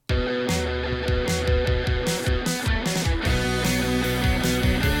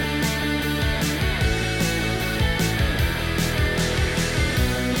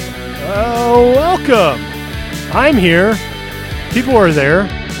Welcome. I'm here. People are there.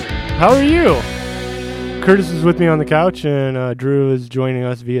 How are you? Curtis is with me on the couch, and Drew is joining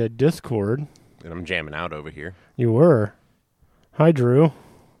us via Discord. And I'm jamming out over here. You were. Hi, Drew.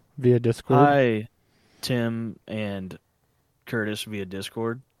 Via Discord. Hi, Tim and Curtis via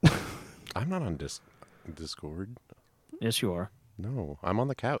Discord. I'm not on Discord. Yes, you are. No, I'm on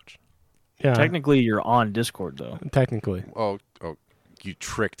the couch. Yeah. Technically, you're on Discord, though. Technically. Oh, you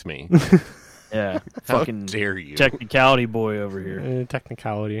tricked me. Yeah. How Fucking dare you? technicality boy over here.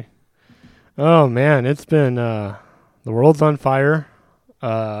 Technicality. Oh, man. It's been, the world's on fire.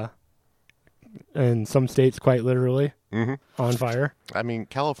 In some states, quite literally, on fire. I mean,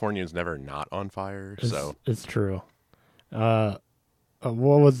 California's never not on fire, so. It's true. What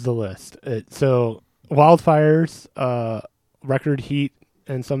was the list? So, wildfires, record heat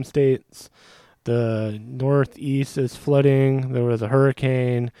in some states. The Northeast is flooding. There was a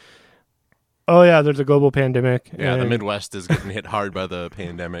hurricane. Oh, yeah, there's a global pandemic. Yeah, the Midwest is getting hit hard by the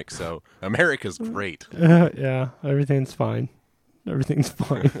pandemic, so America's great. Yeah, everything's fine. Everything's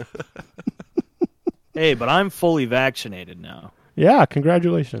fine. Hey, but I'm fully vaccinated now. Yeah,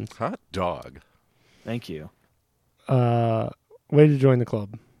 congratulations. Hot dog. Thank you. Way to join the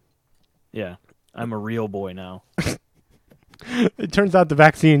club. Yeah. I'm a real boy now. It turns out the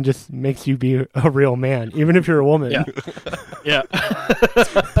vaccine just makes you be a real man, even if you're a woman. Yeah. Yeah.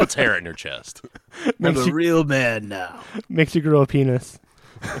 Puts hair in your chest. I'm a real man now. Makes you grow a penis.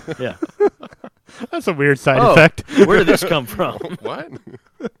 Yeah. That's a weird side effect. Where did this come from? What?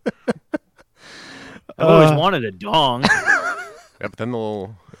 I've always wanted a dong. Yeah, but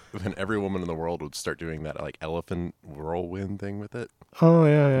then every woman in the world would start doing that like elephant whirlwind thing with it. Oh,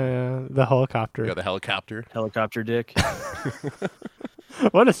 yeah. The helicopter. You got the helicopter. Helicopter dick.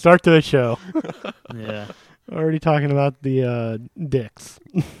 What a start to a show. Yeah. Already talking about the dicks.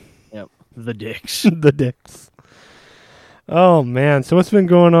 Yep. The dicks. The dicks. Oh, man. So what's been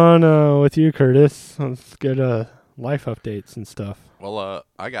going on with you, Curtis? Let's get life updates and stuff. Well,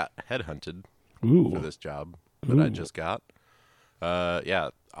 I got headhunted Ooh. for this job that I just got. Yeah,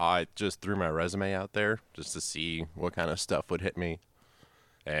 I just threw my resume out there just to see what kind of stuff would hit me.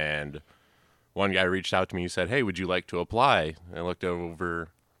 And one guy reached out to me and said, "Hey, would you like to apply?" And I looked over,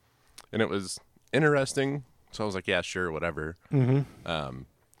 and it was interesting. So I was like, "Yeah, sure, whatever." Mm-hmm.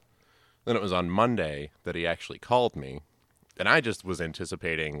 Then it was on Monday that he actually called me. And I just was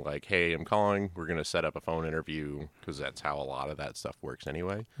anticipating, like, "Hey, I'm calling. We're going to set up a phone interview," because that's how a lot of that stuff works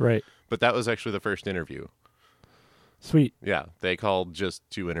anyway. Right. But that was actually the first interview. Sweet. Yeah, they called just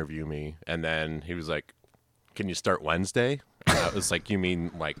to interview me, and then he was like, "Can you start Wednesday?" And I was like, "You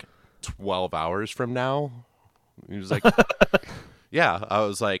mean like 12 hours from now?" He was like, "Yeah." I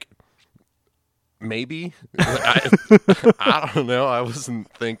was like, "Maybe." I don't know. I wasn't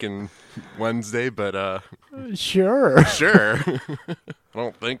thinking Wednesday, but Sure. sure. I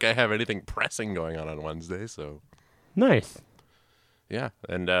don't think I have anything pressing going on Wednesday, so Nice. yeah.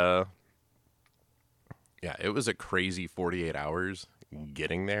 And yeah, it was a crazy 48 hours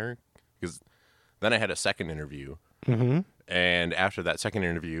getting there, because then I had a second interview. Mm-hmm. And after that second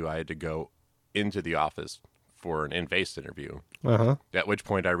interview, I had to go into the office for an in-face interview, Uh-huh. at which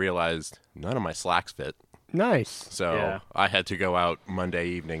point I realized none of my slacks fit. Nice. So Yeah. I had to go out Monday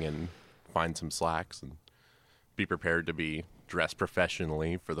evening and find some slacks and be prepared to be dressed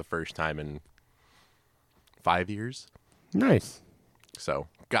professionally for the first time in 5 years. Nice. So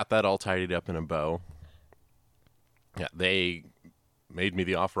got that all tidied up in a bow. Yeah, they made me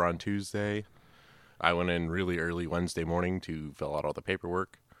the offer on Tuesday. I went in really early Wednesday morning to fill out all the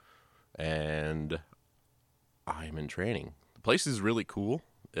paperwork, and I'm in training. The place is really cool.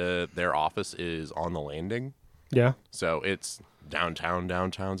 Their office is on the landing, Yeah. so it's downtown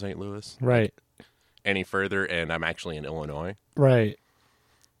St. Louis. Right. Any further, and I'm actually in Illinois. Right.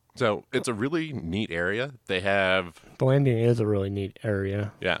 So it's a really neat area. They have, The landing is a really neat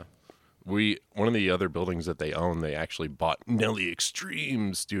area. yeah. One of the other buildings that they own, they actually bought Nelly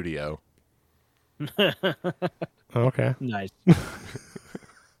Extreme Studio. Okay. Nice.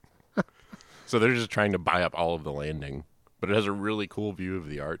 So they're just trying to buy up all of the landing. But it has a really cool view of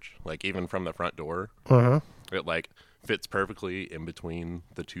the arch. Like, even from the front door, Uh-huh. it, like, fits perfectly in between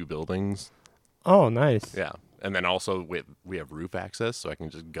the two buildings. Oh, nice. Yeah. And then also, we have roof access, so I can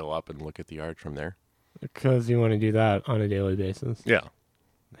just go up and look at the arch from there. Because you want to do that on a daily basis. Yeah.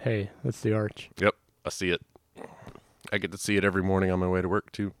 Hey, that's the arch. Yep. I see it. I get to see it every morning on my way to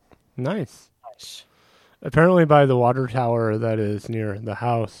work, too. Nice. Nice. Apparently by the water tower that is near the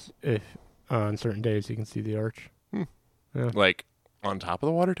house, if on certain days you can see the arch. Like, on top of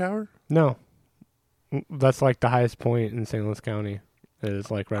the water tower? No. That's like the highest point in St. Louis County.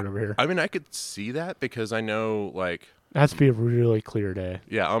 is like right over here. I mean, I could see that because I know, like, It has to be a really clear day.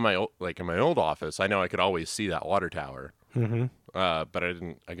 yeah, on my in my old office, I know I could always see that water tower. Mm-hmm. But I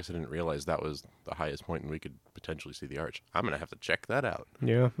didn't. I guess I didn't realize that was the highest point, and we could potentially see the arch. I'm gonna have to check that out.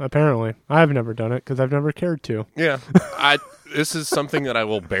 Yeah, apparently. I've never done it because I've never cared to. Yeah, this is something that I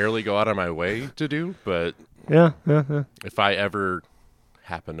will barely go out of my way to do, but Yeah. if I ever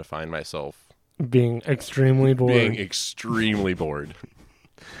happen to find myself Being extremely bored. being extremely bored,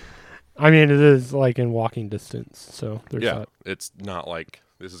 I mean, it is like in walking distance, so there's yeah, that. it's not like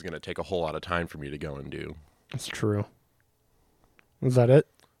this is gonna take a whole lot of time for me to go and do. It's true. Is that it?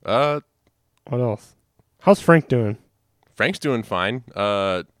 Uh, What else? How's Frank doing? Frank's doing fine.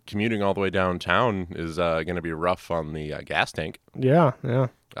 Commuting all the way downtown is gonna be rough on the gas tank. Yeah.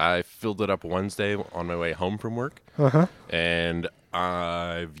 I filled it up Wednesday on my way home from work, Uh-huh. and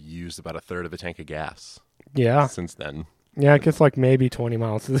I've used about a third of a tank of gas Yeah. since then. Yeah, it gets like maybe 20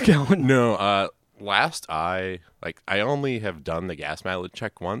 miles to the gallon. No, last I only have done the gas mileage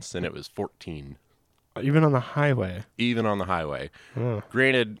check once, and it was 14, Even on the highway. even on the highway. Oh.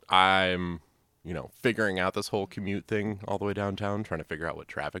 Granted, I'm, figuring out this whole commute thing all the way downtown, trying to figure out what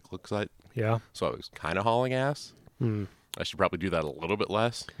traffic looks like. Yeah. So I was kind of hauling ass. Hmm. I should probably do that a little bit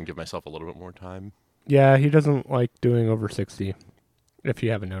less and give myself a little bit more time. Yeah, he doesn't like doing over 60, if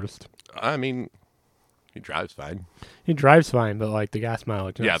you haven't noticed. I mean, he drives fine. He drives fine, but like the gas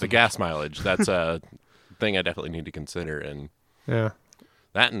mileage. not Yeah, so the gas mileage. That's a thing I definitely need to consider. And much. Yeah.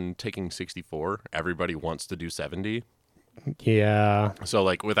 that and taking 64, everybody wants to do 70. Yeah. So,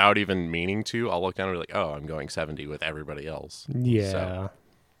 like, without even meaning to, I'll look down and be like, oh, I'm going 70 with everybody else. Yeah. So,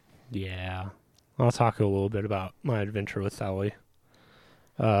 Yeah. I'll talk a little bit about my adventure with Sally.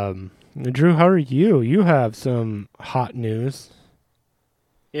 Drew, how are you? You have some hot news.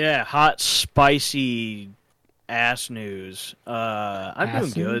 Yeah, hot, spicy ass news. I'm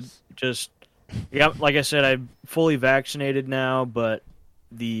Ass doing good. news? Just, yeah, like I said, I'm fully vaccinated now, but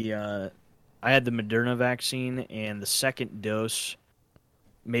I had the Moderna vaccine, and the second dose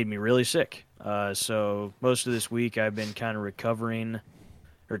made me really sick. So most of this week I've been kind of recovering,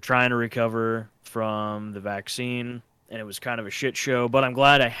 or trying to recover from the vaccine, and it was kind of a shit show, but I'm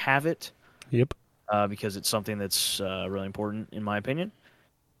glad I have it. Yep. Because it's something that's really important in my opinion.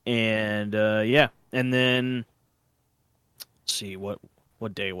 And yeah, and then let's see what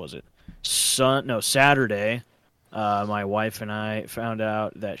day was it? Saturday. My wife and I found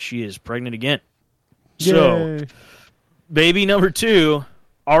out that she is pregnant again. So, Yay. baby number 2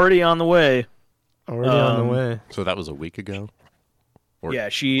 already on the way. Already on the way. so that was a week ago? Or, Yeah,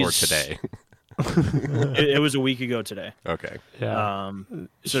 she's Or today? It was a week ago today. Okay. Yeah.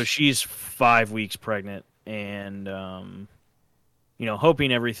 So she's 5 weeks pregnant, and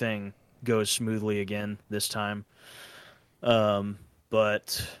hoping everything goes smoothly again this time.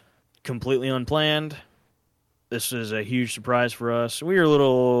 But completely unplanned. This is a huge surprise for us. We were a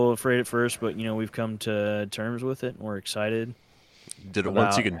little afraid at first, but we've come to terms with it, and we're excited. Did it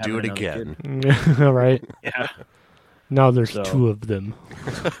once, you About can do it having another again. Right. Yeah, Now there's So- 2 of them.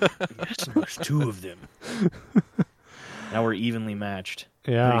 there's 2 of them. Now we're evenly matched.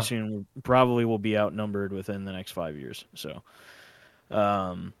 Yeah. Pretty soon, we probably will be outnumbered within the next 5 years. So,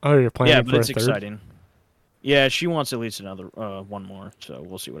 Oh, you're planning yeah, for but it's a third? exciting. Yeah, she wants at least another one more, so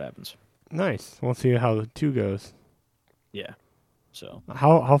we'll see what happens. Nice. We'll see how 2 goes. Yeah, so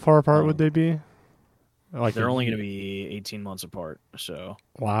How far apart would they be? Like they're only going to be 18 months apart. So,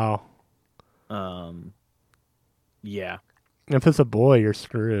 Wow. yeah. If it's a boy, you're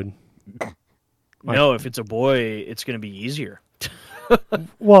screwed. No, if it's a boy, it's going to be easier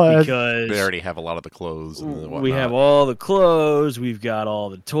Well, because They already have a lot of the clothes and the whatnot. we have all the clothes, we've got all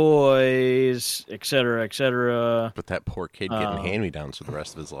the toys, et cetera, et cetera. But that poor kid getting hand-me-downs for the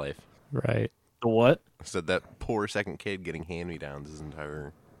rest of his life. right. The what? I said that poor second kid getting hand-me-downs his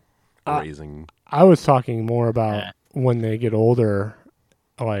entire raising. I was talking more about Yeah. when they get older,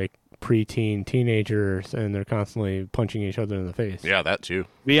 like preteen, teenagers, and they're constantly punching each other in the face. Yeah, that too.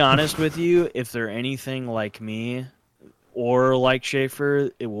 Be honest with you, if they're anything like me or like Schaefer,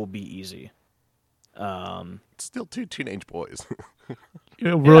 it will be easy. It's still 2 teenage boys. You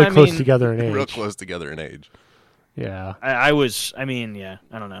know, really I close mean, together in age. Real close together in age. Yeah. I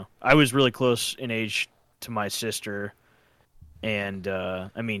don't know. I was really close in age to my sister, and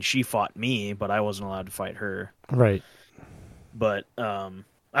she fought me, but I wasn't allowed to fight her. Right. But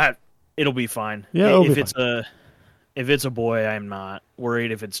it'll be fine. Yeah, it'll if be it's a boy, I'm not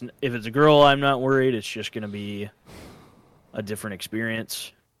worried. If it's a girl, I'm not worried. It's just gonna be a different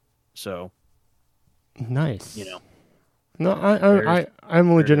experience. So, Nice. No, I'm There's-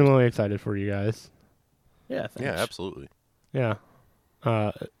 legitimately excited for you guys. yeah, thanks. Yeah, absolutely. Yeah.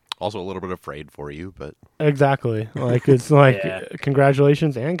 Also a little bit afraid for you, but Exactly. Like it's like Yeah.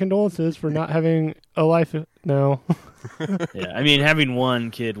 congratulations and condolences for not having a life now. Yeah, I mean, having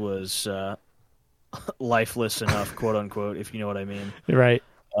one kid was lifeless enough, quote unquote, if you know what I mean. Right.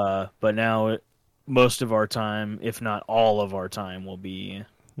 But now, most of our time, if not all of our time, will be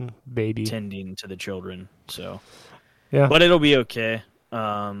Baby. tending to the children. So, Yeah. but it'll be okay.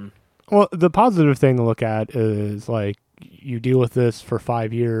 Well, the positive thing to look at is like you deal with this for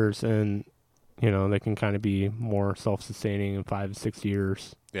 5 years and they can kind of be more self-sustaining in 5 to 6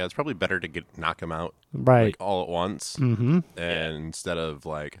 years. yeah, it's probably better to knock him out Right. like all at once, Mm-hmm. and instead of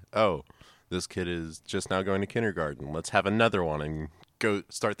like, oh, this kid is just now going to kindergarten. Let's have another one and go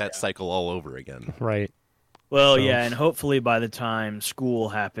start that cycle all over again. Right. Well, So- yeah, and hopefully by the time school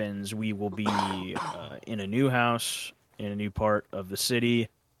happens, we will be in a new house, in a new part of the city,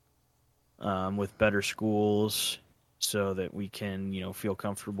 with better schools, so that we can, feel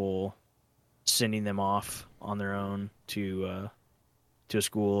comfortable sending them off on their own to a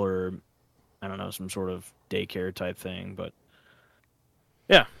school or, I don't know, some sort of daycare type thing. But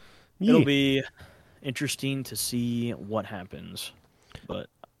yeah, it'll be interesting to see what happens. But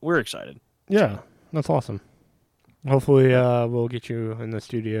we're excited. Yeah, that's awesome. Hopefully, we'll get you in the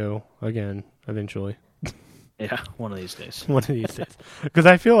studio again eventually. Yeah, one of these days. One of these days. Because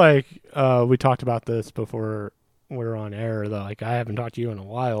I feel like we talked about this before we were on air. That like I haven't talked to you in a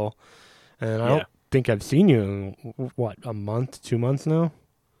while, and I Yeah. don't think I've seen you in a month, 2 months now.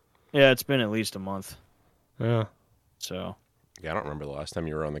 Yeah, it's been at least a month. Yeah, So Yeah, I don't remember the last time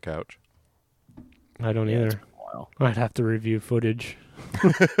you were on the couch. I don't yeah, it's either. been a while. I'd have to review footage.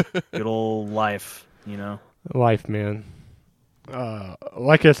 Good old life, Life, man.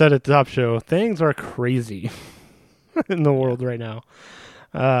 Like I said at the top show, things are crazy in the world right now.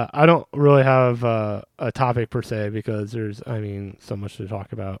 I don't really have a topic per se because there's, so much to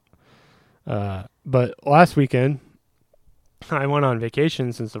talk about. But last weekend, I went on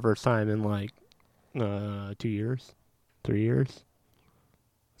vacation since the first time in like 2 years, 3 years,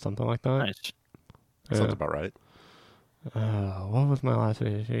 something like that. Nice. Sounds about right. What was my last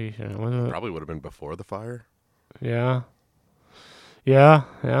vacation? Was it- Probably would have been before the fire. Yeah,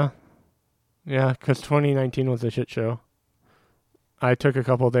 because 2019 was a shit show. I took a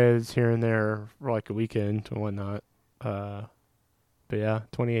couple days here and there for like a weekend and whatnot. But yeah,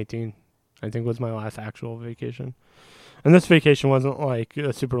 2018 I think was my last actual vacation. And this vacation wasn't like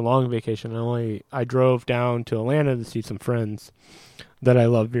a super long vacation. I drove down to Atlanta to see some friends that I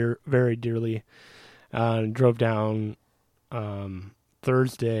love very dearly. Drove down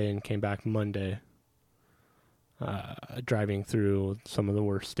Thursday and came back Monday. Driving through some of the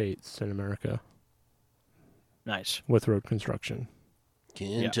worst states in America Nice. with road construction.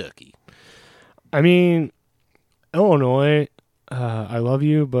 Kentucky. I mean, Illinois, I love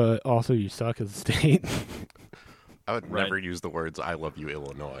you, but also you suck as a state. I would Right. never use the words "I love you,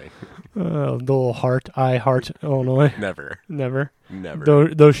 Illinois." The little heart, I heart Illinois. Never, Never.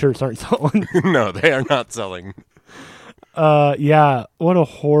 never. Those shirts aren't selling. No, they are not selling. Yeah, what a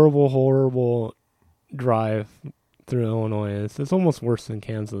horrible drive through Illinois is. It's almost worse than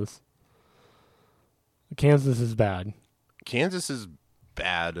Kansas. Kansas is bad. Kansas is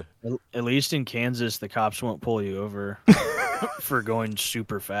bad. At least in Kansas, the cops won't pull you over for going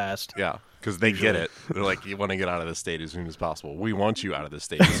super fast. Yeah, because they get it. They're like, you want to get out of the state as soon as possible. We want you out of the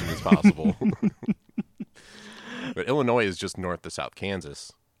state as soon as possible. But Illinois is just north of South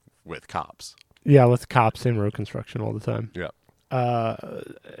Kansas with cops. Yeah, with cops and road construction all the time. Yeah.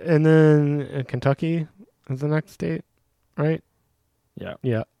 And then Kentucky is the next state, right? Yeah.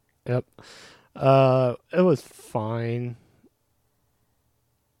 Yeah. Yep. It was fine.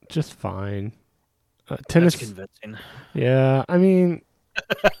 Just fine. That's Tennessee. convincing. Yeah,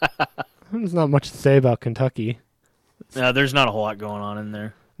 there's not much to say about Kentucky. There's not a whole lot going on in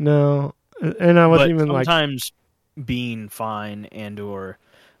there. No, and I wasn't But even like. sometimes being fine and or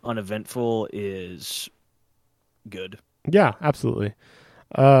uneventful is good. Yeah, absolutely.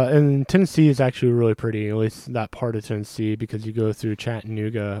 And Tennessee is actually really pretty, at least that part of Tennessee, because you go through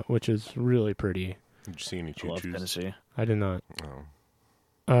Chattanooga, which is really pretty. Did you see any I love choo-choos? Tennessee. I did not. Oh.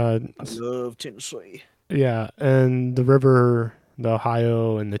 I love Tennessee. Yeah, and the river, the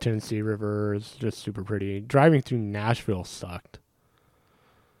Ohio and the Tennessee River is just super pretty. Driving through Nashville sucked.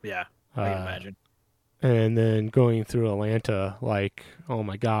 Yeah, I can imagine. And then going through Atlanta, like, oh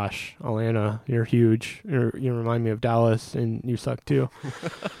my gosh, Atlanta, you're huge. You remind me of Dallas, and you suck too.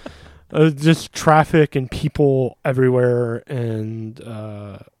 Just traffic and people everywhere, and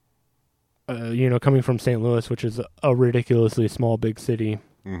coming from St. Louis, which is a ridiculously small big city,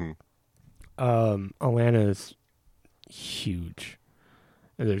 Mm-hmm. Atlanta is huge.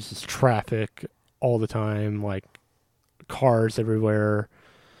 and there's just traffic all the time, like cars everywhere.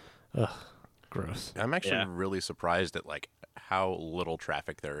 Ugh, gross. I'm actually Yeah. really surprised at like how little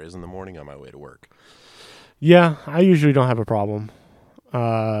traffic there is in the morning on my way to work. Yeah, I usually don't have a problem,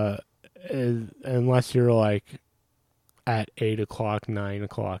 unless you're like at 8 o'clock, 9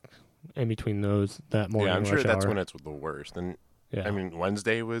 o'clock, in between those that morning. Yeah, I'm sure rush that's hour. when it's the worst. And Yeah. I mean,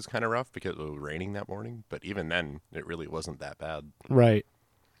 Wednesday was kind of rough because it was raining that morning, but even then, it really wasn't that bad. Right.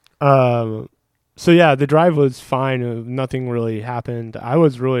 So yeah, the drive was fine. Nothing really happened. I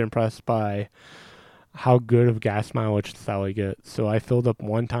was really impressed by how good of gas mileage Sally gets. So I filled up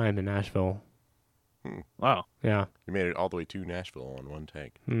one time in Nashville. Wow. Yeah. You made it all the way to Nashville on one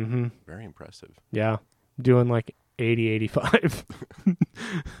tank. Mm-hmm. Very impressive. Yeah. Doing like 80, 85.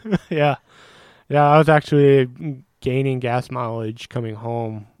 Yeah. Yeah, I was actually gaining gas mileage coming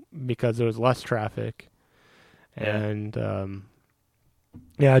home because there was less traffic. Yeah. And doing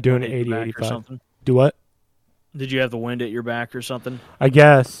Wind at your 80, back or 85. something? Do what? Did you have the wind at your back or something? I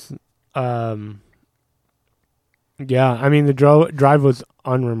guess. Yeah, I mean, the drive was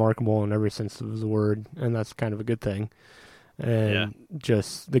unremarkable in every sense of the word, and that's kind of a good thing. And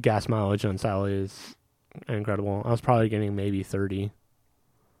just the gas mileage on Sally is incredible. I was probably getting maybe 30,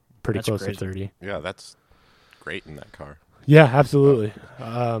 pretty That's close crazy. to 30. Yeah, that's great in that car. Yeah, absolutely.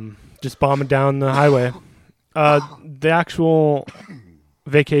 Just bombing down the highway. The actual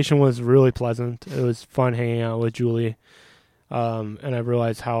vacation was really pleasant. It was fun hanging out with Julie, and I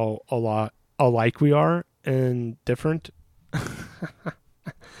realized how a lot alike we are and different.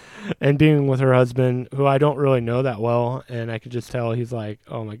 And being with her husband, who I don't really know that well, and I could just tell he's like,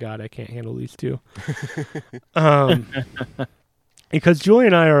 "Oh my god, I can't handle these two." Because Julie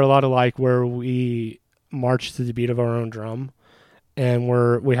and I are a lot alike, where we march to the beat of our own drum, and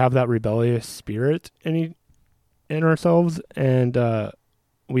we have that rebellious spirit in ourselves, and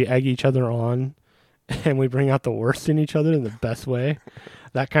we egg each other on, and we bring out the worst in each other in the best way,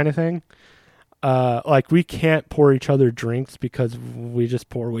 that kind of thing. Like we can't pour each other drinks because we just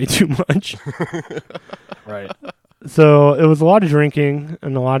pour way too much. Right. So it was a lot of drinking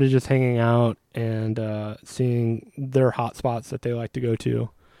and a lot of just hanging out and seeing their hot spots that they like to go to.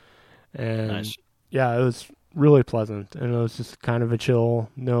 And Nice. yeah, it was really pleasant, and it was just kind of a chill,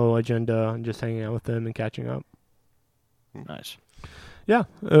 no agenda, and just hanging out with them and catching up. Nice. Yeah,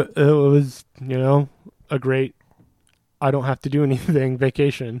 it was, a great, I don't have to do anything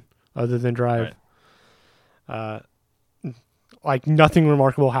vacation other than drive. Like nothing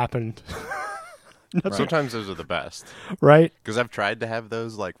remarkable happened. Right. Sometimes those are the best. Right? Because I've tried to have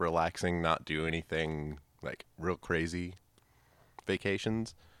those like relaxing, not do anything like real crazy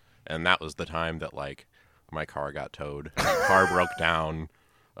vacations, and that was the time that like my car got towed, car broke down,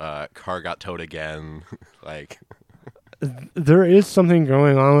 car got towed again. Like There is something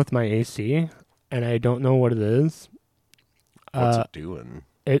going on with my AC, and I don't know what it is. what's it doing?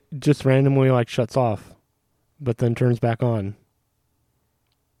 It just randomly like shuts off, but then turns back on.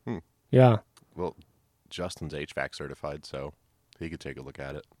 Yeah. Well, Justin's HVAC certified, so he could take a look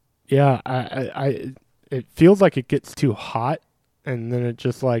at it. Yeah, it feels like it gets too hot, and then it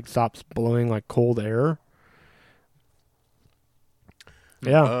just like stops blowing like cold air.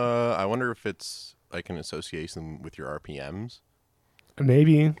 Yeah, I wonder if it's like an association with your RPMs,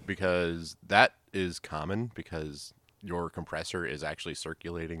 maybe. because that is common because your compressor is actually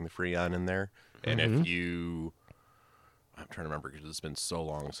circulating the Freon in there. And if you, I'm trying to remember because it's been so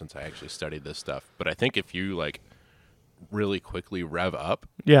long since I actually studied this stuff, but I think if you like really quickly rev up,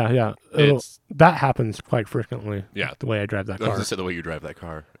 Yeah. It's- That happens quite frequently. Yeah. The way I drive that I was car. gonna say the way you drive that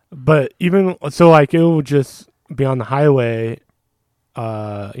car. But even so, like it will just be on the highway,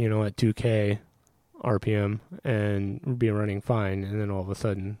 at 2K RPM and be running fine, and then all of a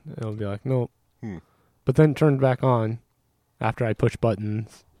sudden it'll be like, nope. But then turned back on after I push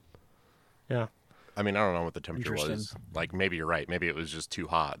buttons. Yeah. I mean, I don't know what the temperature was. Interesting. Like, maybe you're right. Maybe it was just too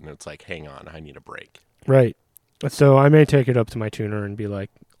hot, and it's like, hang on, I need a break. Right. So I may take it up to my tuner and be like,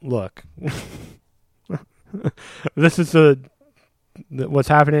 look, this is what's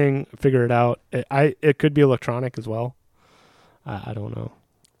happening. Figure it out. It could be electronic as well. I don't know.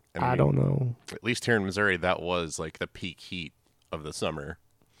 And I don't know. At least here in Missouri, that was like the peak heat of the summer.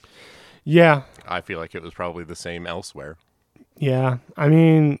 Yeah. I feel like it was probably the same elsewhere. Yeah. I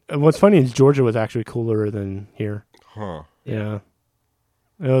mean, what's funny is Georgia was actually cooler than here. Huh. Yeah.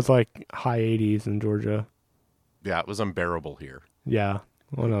 It was like high 80s in Georgia. Yeah, it was unbearable here. Yeah.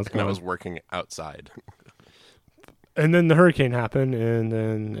 When I was And I going. was working outside. And then the hurricane happened, and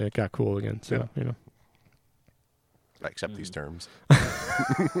then it got cool again. So, I accept these terms.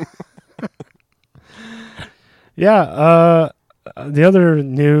 Yeah. The other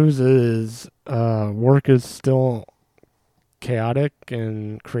news is work is still chaotic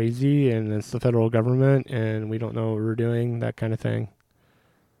and crazy, and it's the federal government, and we don't know what we're doing, that kind of thing.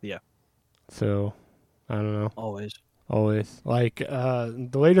 Yeah. So, I don't know. Always. Always. Like, the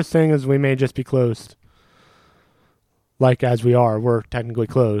latest thing is we may just be closed. Like, as we are, we're technically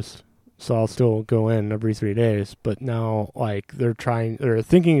closed. So I'll still go in every 3 days. But now, like, they're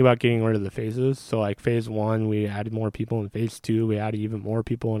thinking about getting rid of the phases. So, like, phase 1, we added more people. In phase 2, we added even more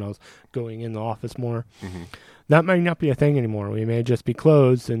people, and I was going in the office more. Mm-hmm. That might not be a thing anymore. We may just be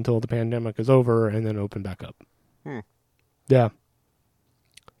closed until the pandemic is over and then open back up. Yeah.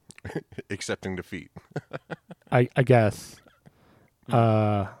 Accepting defeat. I guess.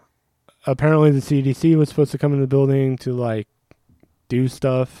 Apparently the CDC was supposed to come in the building to, like, do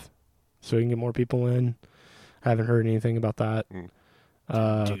stuff so we can get more people in. I haven't heard anything about that.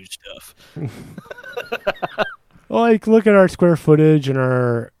 Do stuff. Well, like, look at our square footage and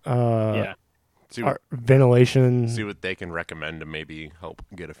our our ventilation. See what they can recommend to maybe help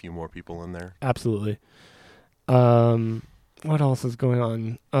get a few more people in there. Absolutely. What else is going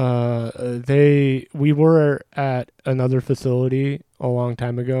on? We were at another facility a long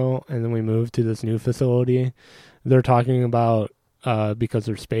time ago, and then we moved to this new facility. They're talking about, because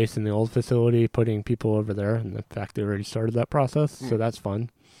there's space in the old facility, putting people over there, and in fact, they already started that process, so that's fun.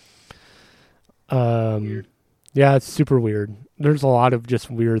 Weird. Yeah, it's super weird. There's a lot of just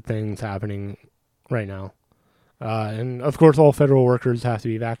weird things happening right now. And, of course, all federal workers have to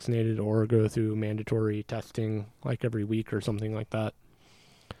be vaccinated or go through mandatory testing, like, every week or something like that.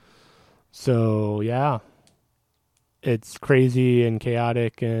 So, yeah. It's crazy and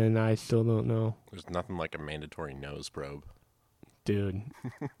chaotic, and I still don't know. There's nothing like a mandatory nose probe. Dude.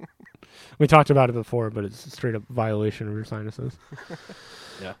 We talked about it before, but it's a straight-up violation of your sinuses.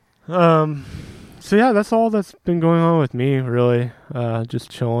 Yeah. So, yeah, that's all that's been going on with me, really.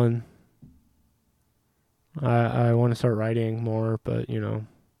 Just chilling. I want to start writing more, but, you know,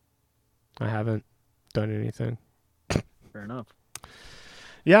 I haven't done anything. Fair enough.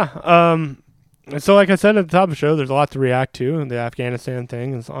 Yeah. So like I said at the top of the show, there's a lot to react to. The Afghanistan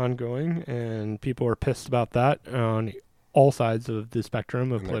thing is ongoing, and people are pissed about that on all sides of the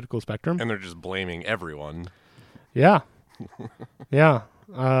spectrum, of political spectrum. And they're just blaming everyone. Yeah. Yeah.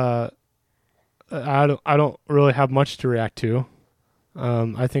 I don't really have much to react to.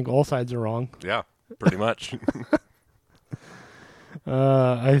 I think all sides are wrong. Yeah. Pretty much.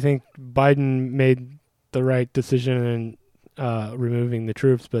 I think Biden made the right decision in removing the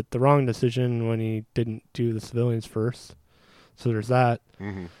troops, but the wrong decision when he didn't do the civilians first. So there's that.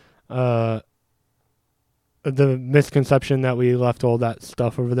 Mm-hmm. The misconception that we left all that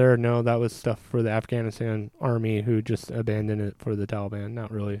stuff over there, no, that was stuff for the Afghanistan army who just abandoned it for the Taliban,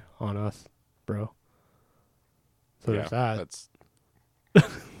 not really on us, bro. So there's that. That's...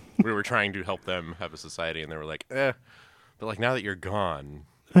 We were trying to help them have a society, and they were like, but like, now that you're gone.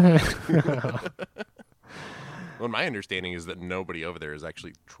 Well, my understanding is that nobody over there is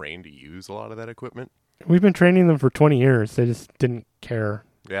actually trained to use a lot of that equipment. We've been training them for 20 years. They just didn't care.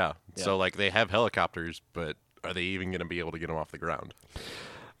 Yeah. So, like, they have helicopters, but are they even going to be able to get them off the ground?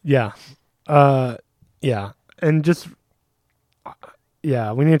 Yeah. Yeah. And just,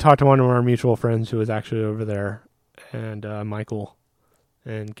 yeah, we need to talk to one of our mutual friends who was actually over there, and Michael,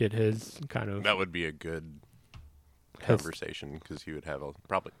 and get his kind of... That would be a good conversation, because he would have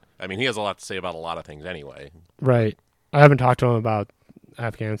he has a lot to say about a lot of things anyway. Right. I haven't talked to him about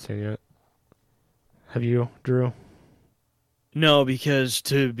Afghanistan yet. Have you, Drew? No, because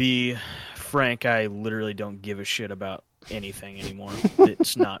to be frank, I literally don't give a shit about anything anymore.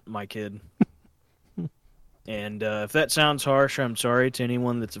 It's not my kid. And if that sounds harsh, I'm sorry to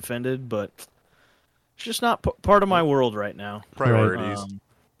anyone that's offended, but it's just not part of my world right now. Priorities.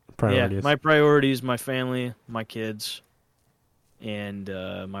 Priorities. Yeah, my priorities, my family, my kids, and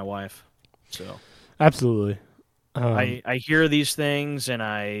my wife. So Absolutely. I hear these things and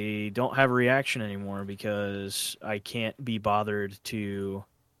I don't have a reaction anymore because I can't be bothered to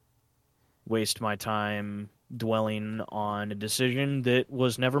waste my time dwelling on a decision that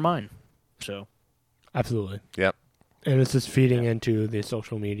was never mine. So Absolutely. Yep. And it's just feeding into the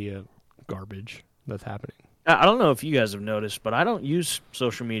social media garbage that's happening. I don't know if you guys have noticed, but I don't use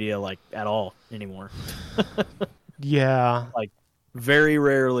social media like at all anymore. Yeah. Like very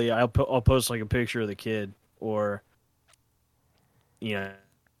rarely I'll post like a picture of the kid, or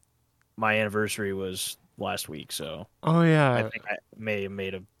my anniversary was last week, so Oh, yeah. I think I may have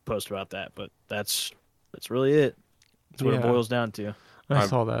made a post about that, but that's really it. That's what it boils down to. I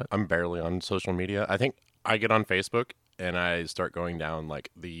saw that. I'm barely on social media. I think I get on Facebook and I start going down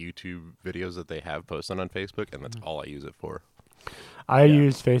like the YouTube videos that they have posted on Facebook, and that's all I use it for. I Yeah.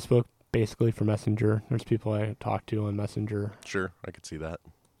 use Facebook basically for Messenger. There's people I talk to on Messenger. Sure, I could see that.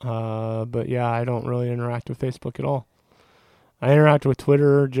 But yeah, I don't really interact with Facebook at all. I interact with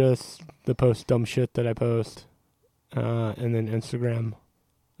Twitter, just the post dumb shit that I post. And then Instagram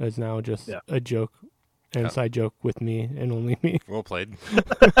is now just Yeah. a joke, inside joke with me and only me. Well played.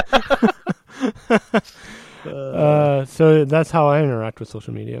 So that's how I interact with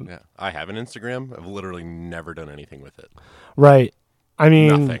social media. Yeah, I have an Instagram. I've literally never done anything with it. Right. I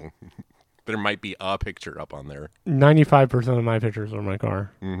mean, Nothing. There might be a picture up on there. 95% of my pictures are my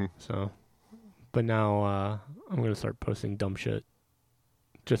car. Mm-hmm. So, but now I'm going to start posting dumb shit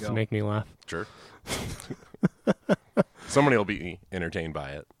just to Go. make me laugh. Sure. Somebody will be entertained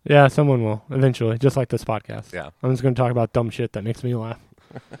by it. Yeah, someone will eventually, just like this podcast. Yeah. I'm just going to talk about dumb shit that makes me laugh.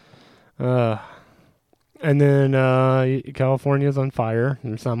 And then California's on fire.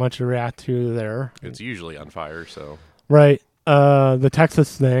 There's not much to react to there. It's usually on fire, so Right. The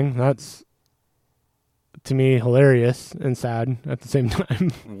Texas thing, that's, to me, hilarious and sad at the same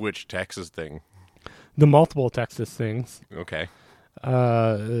time. which Texas thing? The multiple Texas things. Okay.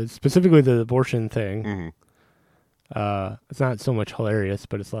 Specifically the abortion thing. Mm-hmm. It's not so much hilarious,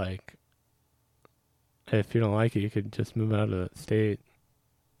 but it's like, if you don't like it, you could just move out of the state.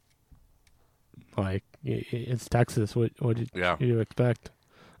 Like, it's Texas. What did Yeah. you expect?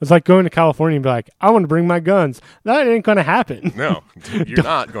 It's like going to California and be like, I want to bring my guns. That ain't going to happen. No, you're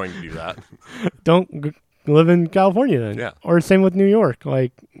not going to do that. Don't live in California then. Yeah. Or same with New York.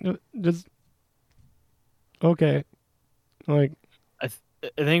 Like, just, okay. Like, I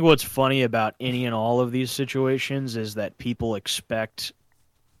think what's funny about any and all of these situations is that people expect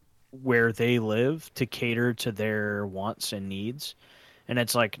where they live to cater to their wants and needs. And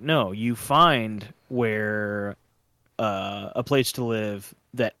it's like, no, you find where a place to live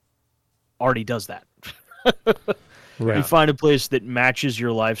that already does that. right. You find a place that matches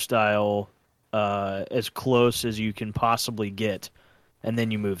your lifestyle as close as you can possibly get, and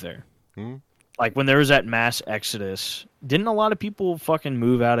then you move there. Hmm? Like when there was that mass exodus, didn't a lot of people fucking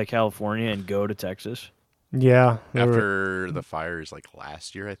move out of California and go to Texas? Yeah. there were- After the fires, like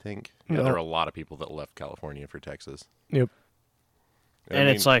last year, I think. Yeah, Yeah. there were a lot of people that left California for Texas. Yep. And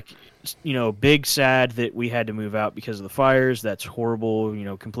it's like, big sad that we had to move out because of the fires. That's horrible,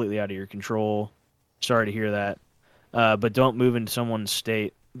 completely out of your control. Sorry to hear that. But don't move into someone's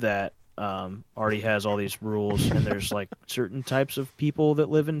state that already has all these rules. And there's like certain types of people that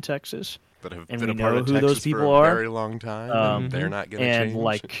live in Texas. that have and been we a part know of who Texas those people for a are. very long time. And they're not going to And change.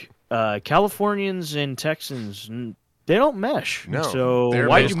 like Californians and Texans, they don't mesh. No, So they're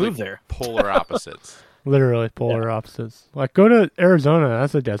why'd you basically move there? polar opposites. Literally polar opposites. Like, go to Arizona.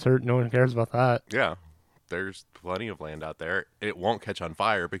 That's a desert. No one cares about that. Yeah, there's plenty of land out there. It won't catch on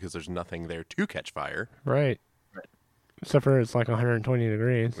fire because there's nothing there to catch fire. Right. Except for it's like 120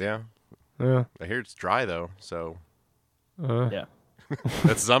 degrees. Yeah, Yeah. I hear it's dry though, so Yeah.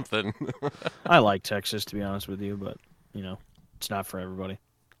 that's something. I like Texas, to be honest with you, but, it's not for everybody.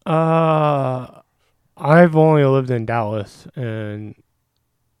 I've only lived in Dallas, and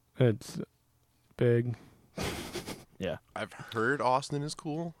it's big. I've heard Austin is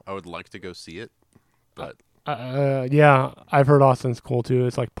cool. I would like to go see it, but Yeah, I've heard Austin's cool too.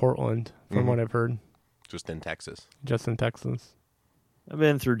 It's like Portland, from Mhm. what I've heard, just in Texas. just in Texas. I've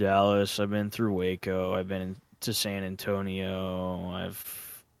been through Dallas. I've been through Waco. I've been to San Antonio.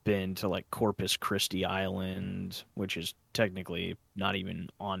 I've been to like Corpus Christi Island, which is technically not even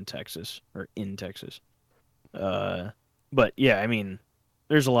on Texas or in Texas. But yeah, I mean,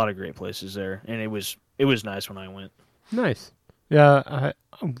 there's a lot of great places there, and it was nice when I went. Nice. Yeah, I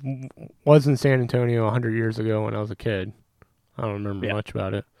was in San Antonio 100 years ago when I was a kid. I don't remember Yeah. much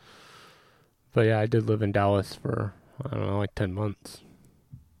about it. But yeah, I did live in Dallas for, I don't know, like 10 months.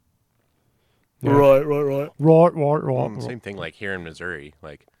 Yeah. Right. Well, same thing like here in Missouri.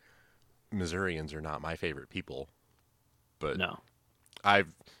 Like Missourians are not my favorite people, but No. at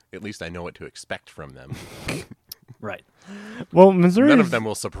least I know what to expect from them. Right. Well, None of them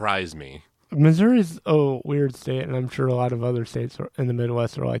will surprise me. Missouri's a weird state, and I'm sure a lot of other states in the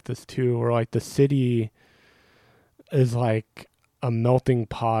Midwest are like this too, where like the city is like a melting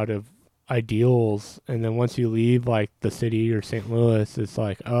pot of ideals, and then once you leave like the city or St. Louis, it's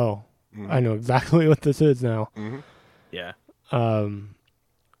like, oh, I know exactly what this is now. Mm-hmm. Yeah.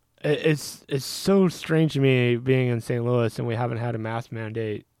 It's so strange to me being in St. Louis, and we haven't had a mask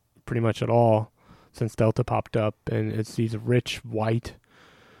mandate pretty much at all since Delta popped up, and it's these rich white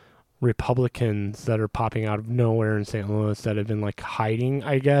Republicans that are popping out of nowhere in St. Louis that have been like hiding,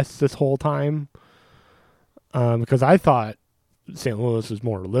 I guess, this whole time. Because I thought St. Louis is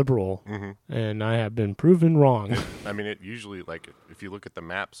more liberal, Mhm. and I have been proven wrong. I mean, it usually, like, if you look at the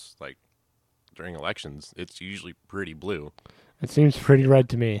maps, like, during elections, it's usually pretty blue. It seems pretty red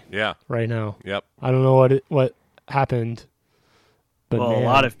to me Yeah. right now. Yep. I don't know what happened, but well, man, a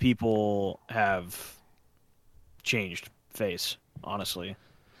lot of people have changed face, honestly,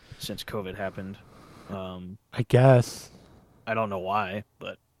 since COVID happened. I guess I don't know why,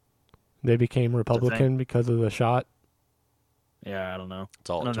 but they became thing. Republican because of the shot. yeah, I don't know. That's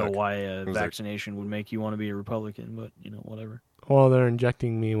all I don't it know took. why a was like- vaccination would make you want to be a Republican, but whatever. Well, they're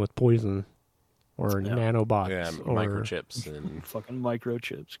injecting me with poison or Yeah. nanobots Yeah, or microchips and Fucking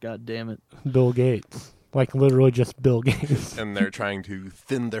microchips. God damn it. Bill Gates. Like literally just Bill Gates. and they're trying to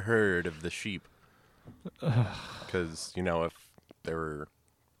thin the herd of the sheep. Because, if there were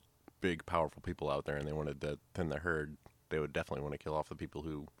big, powerful people out there and they wanted to thin the herd, they would definitely want to kill off the people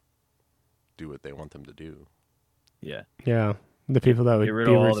who do what they want them to do. Yeah. Yeah, the people that would Get rid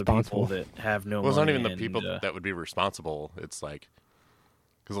be of all responsible. the people that have no Well, it's not money even the and, people that would be responsible. It's like,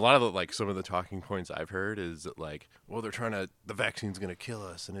 because a lot of some of the talking points I've heard is that, like, well, the vaccine's going to kill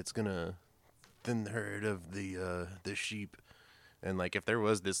us and it's going to thin the herd of the sheep. And, like, if there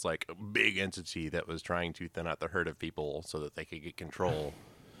was this, like, big entity that was trying to thin out the herd of people so that they could get control,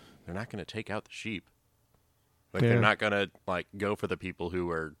 they're not going to take out the sheep. Like, Yeah. they're not going to, like, go for the people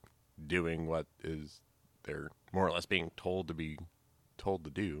who are doing what is they're more or less being told to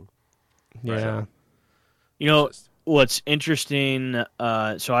do. Yeah. It's just- What's interesting,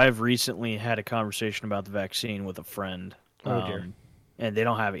 so I've recently had a conversation about the vaccine with a friend, Oh, dear. and they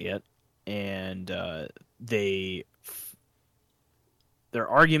don't have it yet, and their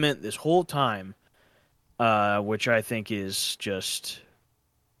argument this whole time, which I think is just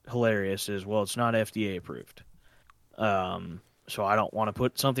hilarious, is, well, it's not FDA approved. So I don't want to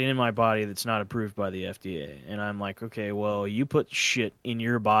put something in my body that's not approved by the FDA. And I'm like, okay, well, you put shit in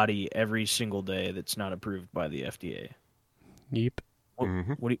your body every single day that's not approved by the FDA. Yep.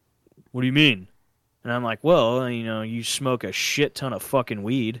 Mhm. What do you mean? And I'm like, well, you smoke a shit ton of fucking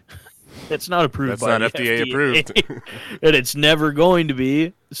weed. That's not approved That's by not the FDA approved. and it's never going to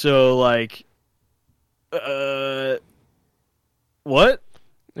be. So, like, what?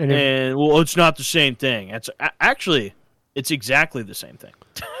 And if, And, well, it's not the same thing. Actually, it's exactly the same thing.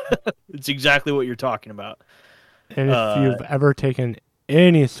 It's exactly what you're talking about. and if you've ever taken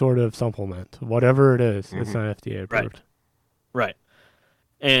any sort of supplement, whatever it is, it's Mhm. not FDA approved. Right.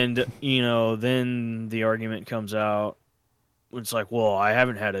 And, then the argument comes out. It's like, well, I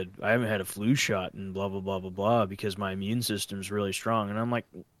haven't had a flu shot and blah, blah, blah, blah, blah, because my immune system's really strong. And I'm like,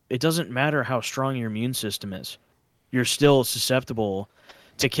 it doesn't matter how strong your immune system is. You're still susceptible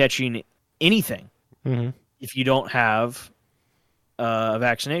to catching anything Mm-hmm. if you don't have a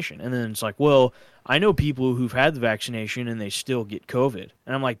vaccination. And then it's like, well, I know people who've had the vaccination and they still get COVID.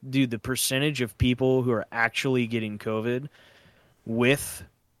 And I'm like, dude, the percentage of people who are actually getting COVID with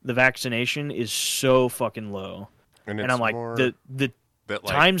the vaccination is so fucking low. And it's I'm like, more the that, like,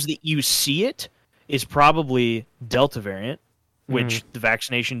 times that you see it is probably Delta variant, which the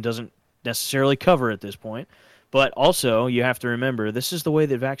vaccination doesn't necessarily cover at this point. But also, you have to remember, this is the way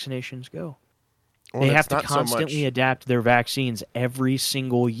that vaccinations go. well, They it's have to not so constantly much- adapt their vaccines every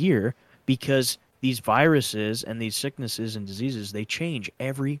single year because these viruses and these sicknesses and diseases, they change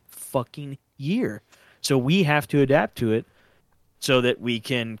every fucking year. So we have to adapt to it so that we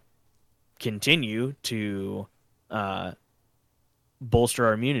can continue to bolster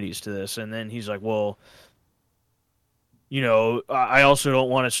our immunities to this. And then he's like, well, I also don't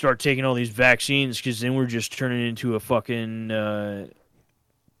want to start taking all these vaccines because then we're just turning into a fucking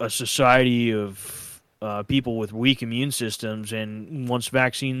a society of people with weak immune systems, and once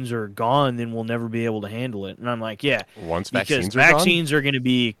vaccines are gone, then we'll never be able to handle it. And I'm like, yeah, Once because vaccines are gone? vaccines are going to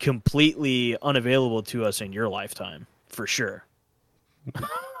be completely unavailable to us in your lifetime, for sure.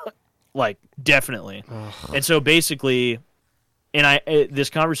 Like, definitely. And so basically, this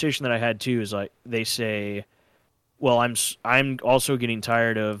conversation that I had too is like, they say, well, I'm also getting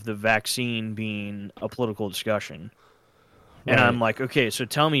tired of the vaccine being a political discussion. And Right. I'm like, okay, so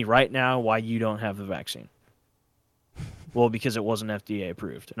tell me right now why you don't have the vaccine. Well, because it wasn't FDA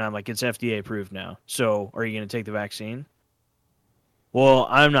approved. And I'm like, it's FDA approved now. So are you going to take the vaccine? Well,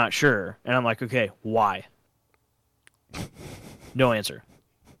 I'm not sure. And I'm like, okay, why? No answer.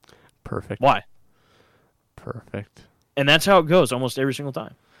 Perfect. Why? Perfect. And that's how it goes almost every single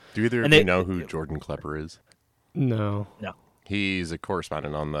time. Do either of And you they- know who Jordan Klepper is? No. He's a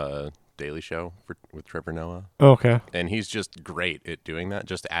correspondent on the Daily Show with Trevor Noah, Okay. and he's just great at doing that.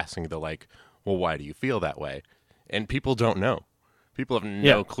 Just asking well, why do you feel that way? And people don't know. People have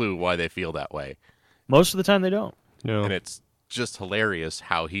no Yeah. clue why they feel that way, Most of the time they don't. No. and it's just hilarious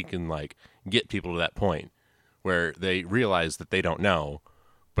how he can like get people to that point where they realize that they don't know,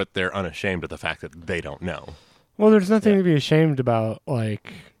 but they're unashamed of the fact that they don't know. Well, there's nothing to be ashamed about,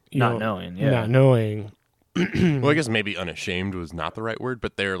 like Not knowing, yeah. not knowing. Well, I guess maybe unashamed was not the right word,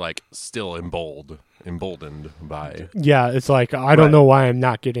 but they're like still emboldened by. Yeah, it's like I don't Right. know why I'm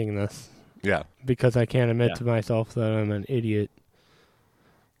not getting this Yeah, because I can't admit Yeah. to myself that I'm an idiot.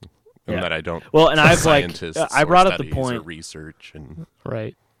 and Yeah. that I don't. Well, and I've like scientists I or brought up the studies or point. research and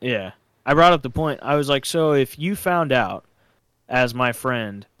Right. Yeah. I brought up the point. I was like, so if you found out, as my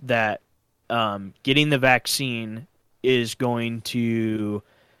friend, that getting the vaccine is going to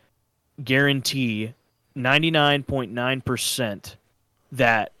guarantee 99.9%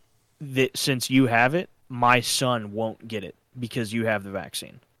 that since you have it, my son won't get it because you have the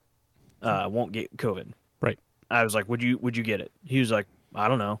vaccine. Won't get COVID. Right. I was like, would you get it? He was like, I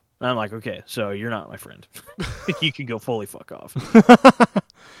don't know. And I'm like, okay, so you're not my friend. You can go fully fuck off.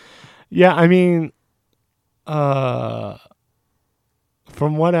 Yeah, I mean, from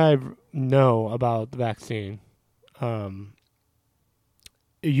what I know about the vaccine,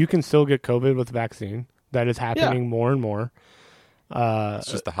 you can still get COVID with the vaccine. That is happening more and more.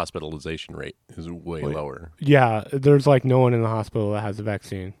 it's just the hospitalization rate is way lower. Yeah, there's like no one in the hospital that has the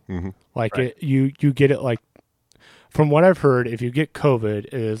vaccine. Mm-hmm. Like Right. you get it like, from what I've heard, if you get COVID,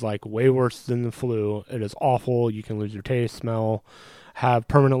 it is like way worse than the flu. It is awful. You can lose your taste, smell, have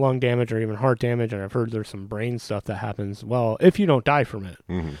permanent lung damage or even heart damage. And I've heard there's some brain stuff that happens. Well, if you don't die from it.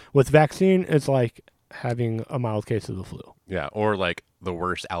 Mm-hmm. With vaccine, it's like having a mild case of the flu. Yeah, or like the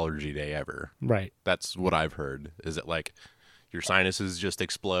worst allergy day ever. Right. That's what I've heard. Is it like your sinuses just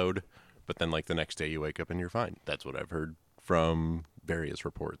explode, but then like the next day you wake up and you're fine? That's what I've heard from various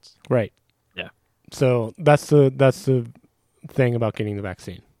reports. Right. Yeah. So that's the thing about getting the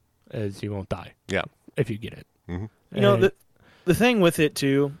vaccine, is you won't die. Yeah. If you get it. Mm-hmm. You know, And- the thing with it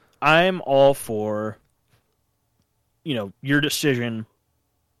too, I'm all for, your decision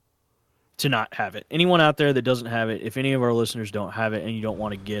to not have it. Anyone out there that doesn't have it, if any of our listeners don't have it and you don't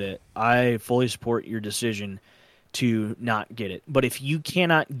want to get it, I fully support your decision to not get it. But if you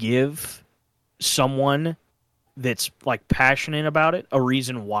cannot give someone that's like passionate about it a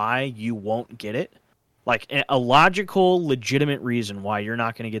reason why you won't get it, like a logical, legitimate reason why you're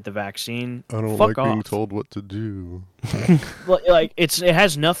not going to get the vaccine, fuck off. told what to do. Like it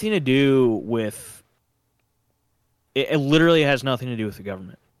has nothing to do with it literally has nothing to do with the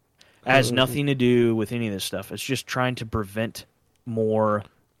government. It has nothing to do with any of this stuff. It's just trying to prevent more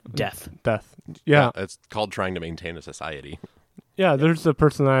death. Death. Yeah. It's called trying to maintain a society. Yeah, there's a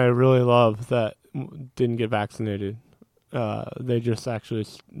person that I really love that didn't get vaccinated. They just actually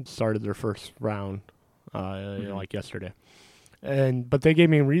started their first round, like yesterday. But they gave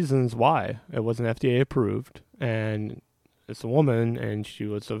me reasons why. It wasn't FDA approved, and it's a woman, and she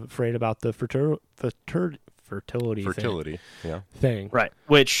was afraid about the fertility thing. Right.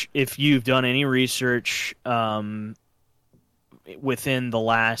 Which, if you've done any research within the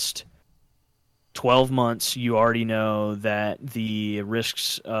last 12 months, you already know that the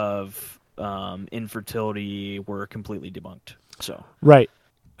risks of infertility were completely debunked. So Right.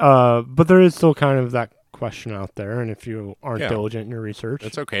 But there is still kind of that question out there, and if you aren't Yeah. diligent in your research,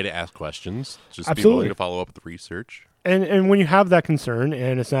 It's okay to ask questions. Just be Absolutely. willing to follow up with research. and when you have that concern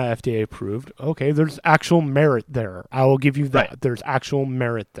and it's not FDA approved, okay, there's actual merit there. I will give you that. Right. There's actual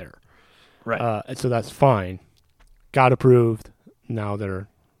merit there. right. So that's fine. Got approved. Now they're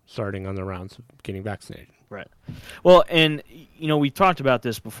starting on the rounds of getting vaccinated. Right. Well, and we talked about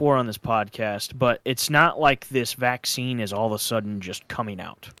this before on this podcast, but it's not like this vaccine is all of a sudden just coming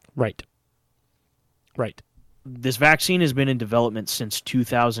out. Right. Right. This vaccine has been in development since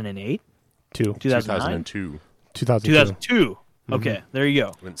 2008, 2009, 2002. 2002. 2002. Okay, there you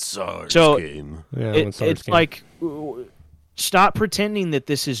go. When SARS So- came. Yeah, when SARS It's came. like, stop pretending that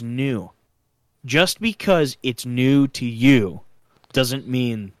this is new. Just because it's new to you doesn't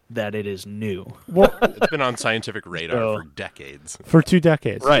mean that it is new. well, It's been on scientific radar So- for decades. for 2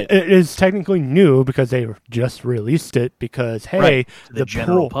 decades. Right. It is technically new because they just released it because, hey, Right. To the the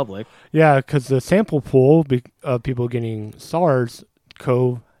general pool. public. Yeah, because the sample pool of people getting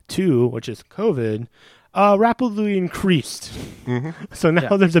SARS-CoV-2, which is COVID, rapidly increased. So now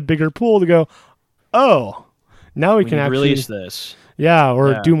Yeah. there's a bigger pool to go, oh, now we We can need to actually release this. Yeah,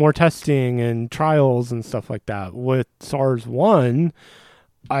 or Yeah. do more testing and trials and stuff like that. With SARS-1,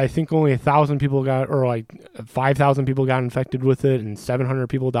 I think only 1,000 people got, or like 5,000 people got infected with it, and 700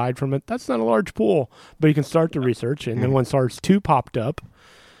 people died from it. That's not a large pool, but you can start the research. And then when SARS-2 popped up,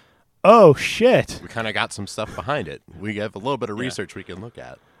 oh shit! We kind of got some stuff behind it. We have a little bit of research we can look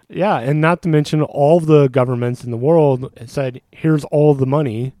at. Yeah, and not to mention all the governments in the world said, "Here's all the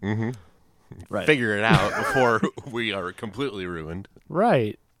money." Mm-hmm. Right. Figure it out before we are completely ruined.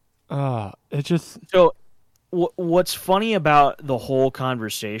 Right. It just So, what's funny about the whole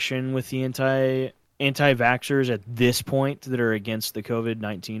conversation with the anti-vaxxers at this point that are against the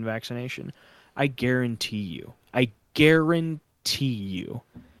COVID-19 vaccination? I guarantee you,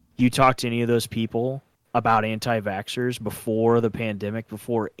 you talk to any of those people about anti-vaxxers before the pandemic,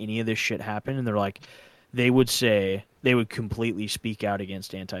 before any of this shit happened, and they're like, they would completely speak out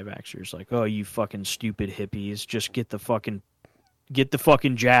against anti-vaxxers, like, "Oh, you fucking stupid hippies, just get the fucking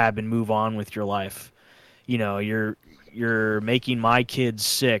jab and move on with your life. You know, you're making my kids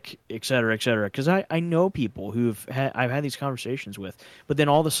sick, et cetera, et cetera." Because I know people I've had these conversations with, but then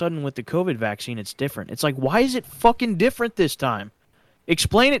all of a sudden with the COVID vaccine, it's different. It's like, why is it fucking different this time?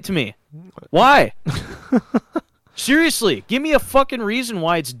 Explain it to me. Why? Seriously, give me a fucking reason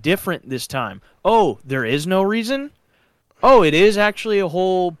why it's different this time. Oh, there is no reason? Oh, it is actually a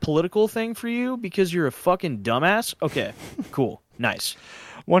whole political thing for you because you're a fucking dumbass? Okay, cool. Nice.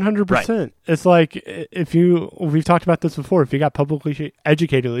 100%. It's like we've talked about this before. If you got publicly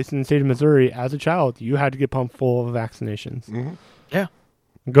educated, at least in the state of Missouri, as a child, you had to get pumped full of vaccinations. Mm-hmm. Yeah.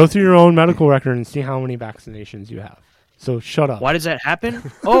 Go through your own medical record and see how many vaccinations you have. So shut up. Why does that happen?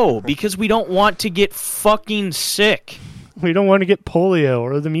 Oh, because we don't want to get fucking sick. We don't want to get polio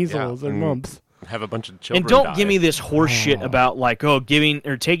or the measles or and mumps. Have a bunch of children And don't die. give me this horse shit about like, oh, giving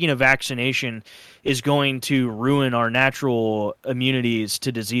or taking a vaccination is going to ruin our natural immunities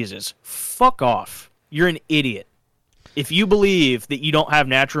to diseases. Fuck off. You're an idiot. If you believe that you don't have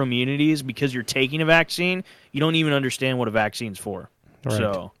natural immunities because you're taking a vaccine, you don't even understand what a vaccine's for. Right.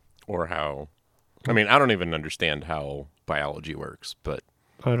 So, Or how. I mean, I don't even understand how biology works, but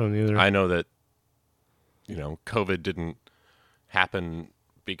I don't either. I know that, COVID didn't happen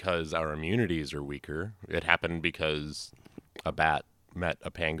because our immunities are weaker. It happened because a bat met a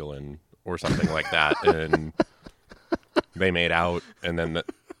pangolin or something like that, and they made out, and then that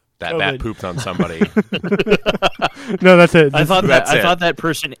bat pooped on somebody. No, that's it. I thought That's it. that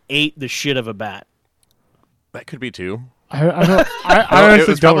person ate the shit of a bat. That could be too. I don't. I No, honestly it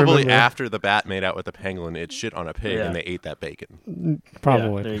was don't probably remember. after the bat made out with the pangolin, it shit on a pig, Yeah. and they ate that bacon.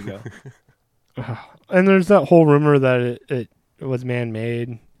 Probably. Yeah, there you go. And there's that whole rumor that it was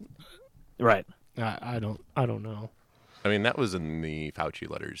man-made. Right. I don't know. I mean, that was in the Fauci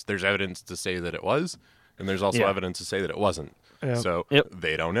letters. There's evidence to say that it was, and there's also Yeah. evidence to say that it wasn't. Yeah. So Yep.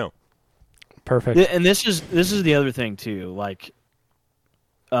 they don't know. Perfect. And this is the other thing too. Like,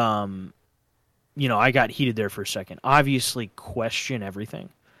 I got heated there for a second. Obviously, question everything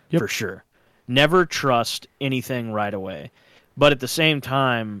Yep. for sure. Never trust anything right away. But at the same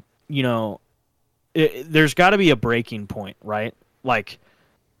time, there's got to be a breaking point, right? Like,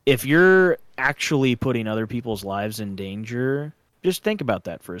 if you're actually putting other people's lives in danger, just think about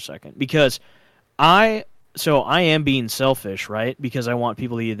that for a second. Because I am being selfish, right? Because I want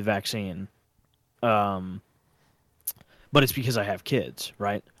people to get the vaccine. But it's because I have kids,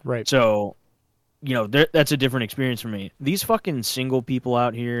 right? Right. So, that's a different experience for me. These fucking single people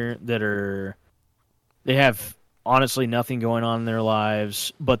out here they have honestly nothing going on in their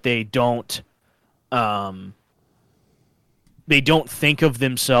lives, but they don't think of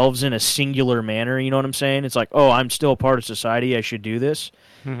themselves in a singular manner. You know what I'm saying? It's like, oh, I'm still a part of society. I should do this.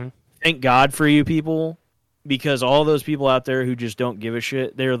 Mm-hmm. Thank God for you people, because all those people out there who just don't give a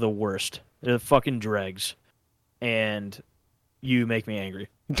shit, they're the worst. They're the fucking dregs. And you make me angry.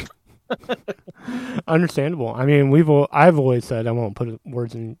 Understandable. I mean, I've always said I won't put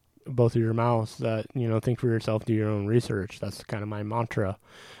words in both of your mouths. That think for yourself, do your own research. That's kind of my mantra.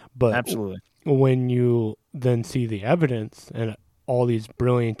 But Absolutely. when you then see the evidence and all these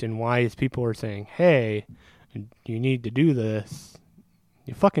brilliant and wise people are saying, "Hey, you need to do this,"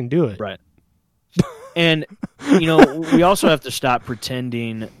 you fucking do it. Right. And, we also have to stop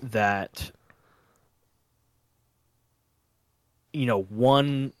pretending that,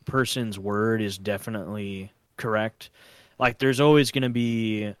 one person's word is definitely correct. Like, there's always going to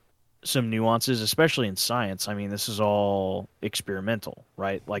be some nuances, especially in science. I mean, this is all experimental,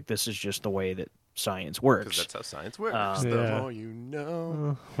 right? Like, this is just the way that science Because works. that's how science works. Yeah. The more you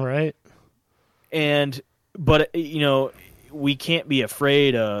know. Right. But we can't be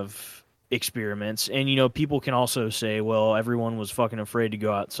afraid of experiments. And, people can also say, well, everyone was fucking afraid to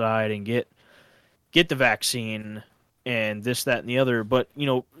go outside and get the vaccine and this, that, and the other. But,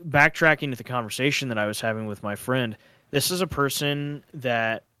 backtracking to the conversation that I was having with my friend, this is a person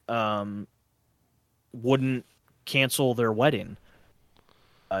that wouldn't cancel their wedding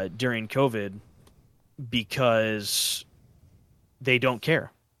during COVID because they don't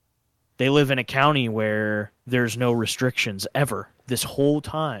care. They live in a county where there's no restrictions ever this whole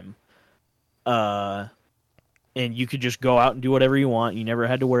time. And you could just go out and do whatever you want. You never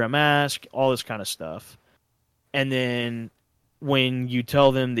had to wear a mask, all this kind of stuff. And then when you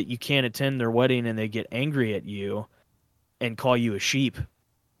tell them that you can't attend their wedding and they get angry at you and call you a sheep,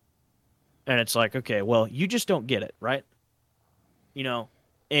 and it's like, okay, well, you just don't get it, right? You know,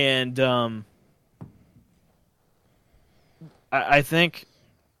 and I think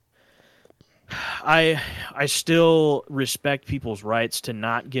I still respect people's rights to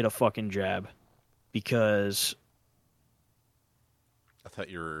not get a fucking jab, because I thought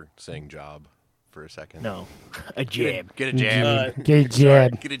you were saying job for a second. no, a jab. Get a jab. Gay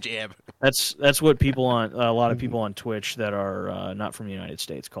jab. Get a jab. That's what people on a lot of people on Twitch that are not from the United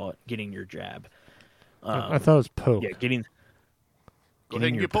States call it, getting your jab. I thought it was poke. Yeah, getting Go ahead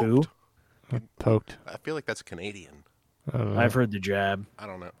and your get poked. poo. Poked. I feel like that's Canadian. I don't know. I've heard the jab. I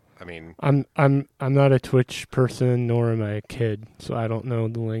don't know. I mean, I'm not a Twitch person, nor am I a kid, so I don't know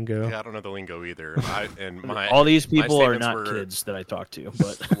the lingo. yeah, I don't know the lingo either. All these people are statements not were kids that I talk to,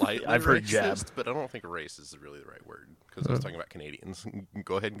 but slightly I've heard racist, jab. but I don't think race is really the right word, because I was talking about Canadians.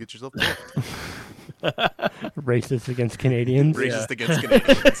 Go ahead and get yourself poked. Racist against Canadians. Racist against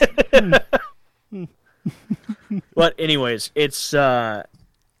Canadians. But anyways, it's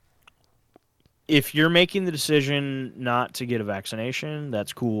if you're making the decision not to get a vaccination,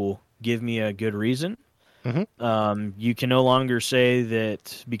 that's cool. Give me a good reason. You can no longer say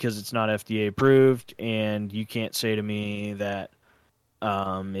that because it's not FDA approved, and you can't say to me that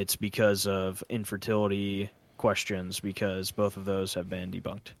it's because of infertility questions, because both of those have been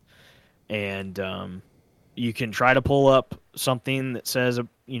debunked. And you can try to pull up something that says,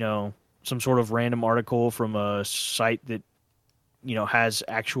 some sort of random article from a site that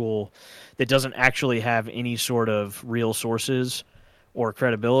that doesn't actually have any sort of real sources or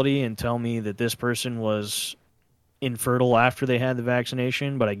credibility, and tell me that this person was infertile after they had the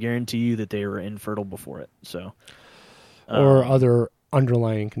vaccination, but I guarantee you that they were infertile before it. So, Or other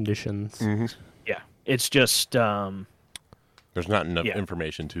underlying conditions. yeah, it's just There's not enough Yeah.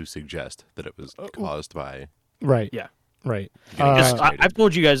 information to suggest that it was caused by. Right. Yeah. Right. Getting just, vaccinated. I've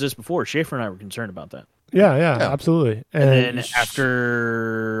told you guys this before. Schaefer and I were concerned about that. Yeah, Yeah. absolutely. And then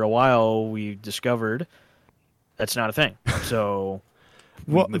after a while, we discovered that's not a thing. So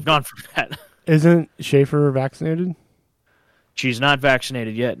Well- we moved on from that. Isn't Schaefer vaccinated? She's not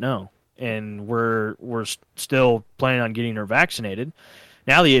vaccinated yet, no. And we're still planning on getting her vaccinated.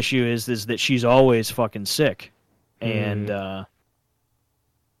 Now the issue is that she's always fucking sick. And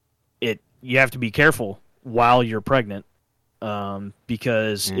you have to be careful while you're pregnant.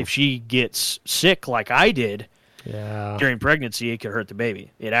 Because if she gets sick like I did Yeah. during pregnancy, it could hurt the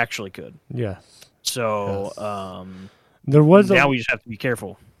baby. It actually could. Yes. So There was now we just have to be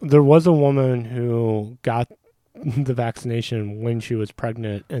careful. There was a woman who got the vaccination when she was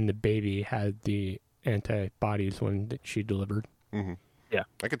pregnant, and the baby had the antibodies when she delivered. Mm-hmm. Yeah.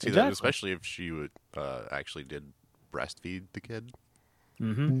 I could see Exactly. that, especially if she would actually did breastfeed the kid,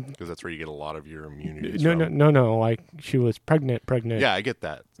 Mm-hmm. because that's where you get a lot of your immunity. No. Like she was pregnant. Yeah, I get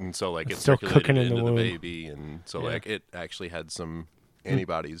that, and so like it's Still circulated cooking in the into the womb. baby, and so Yeah. like it actually had some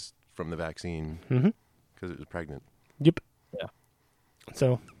antibodies from the vaccine Mhm. because it was pregnant. Yep. Yeah.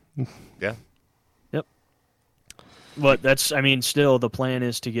 So Yeah, But still the plan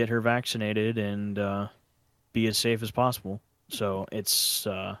is to get her vaccinated and be as safe as possible. So it's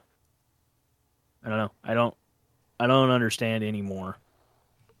I don't know. I don't understand anymore.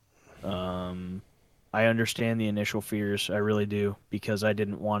 I understand the initial fears. I really do, because I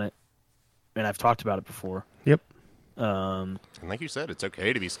didn't want it, and I've talked about it before. Yep. and like you said, it's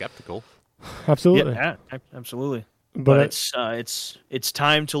okay to be skeptical. absolutely. Yeah, absolutely. But But it's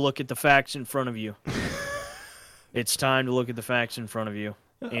time to look at the facts in front of you. It's time to look at the facts in front of you.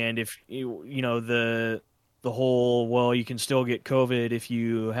 And if the whole, well, you can still get COVID if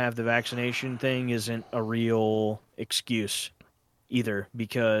you have the vaccination thing isn't a real excuse either,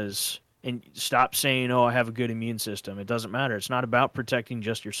 and stop saying, oh, I have a good immune system. It doesn't matter. It's not about protecting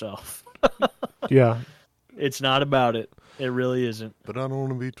just yourself. yeah. It's not about it. It really isn't. But I don't want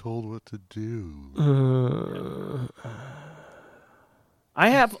to be told what to do. I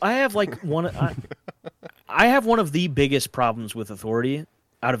have like I have one of the biggest problems with authority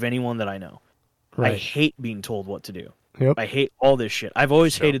out of anyone that I know. I Right. hate being told what to do. Yep. I hate all this shit. I've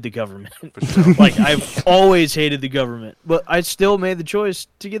always Sure. hated the government. For sure. Like, I've always hated the government, but I still made the choice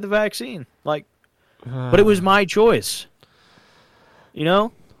to get the vaccine. Like, but it was my choice. You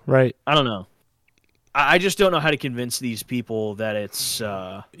know? Right. I don't know. I just don't know how to convince these people that it's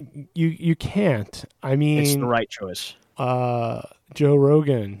You can't. I mean, it's the right choice. Joe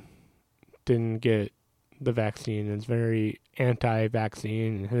Rogan didn't get the vaccine. Is very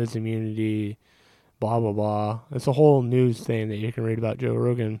anti-vaccine. His immunity, blah blah blah. It's a whole news thing that you can read about Joe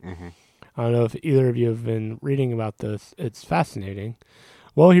Rogan. Mm-hmm. I don't know if either of you have been reading about this. It's fascinating.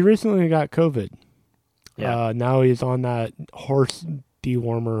 Well, he recently got COVID. Yeah. Now he's on that horse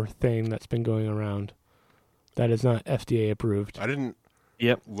dewormer thing that's been going around. That is not FDA approved. I didn't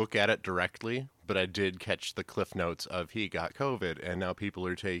Yep. look at it directly, but I did catch the cliff notes of he got COVID, and now people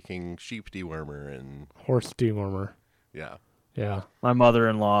are taking sheep dewormer, and Horse dewormer. yeah. Yeah. My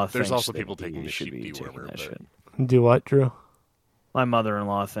mother-in-law. There's thinks also that people taking he the should sheep be taking dewormer, that but- shit. Do what, Drew? My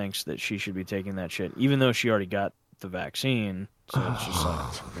mother-in-law thinks that she should be taking that shit, even though she already got the vaccine. So it's just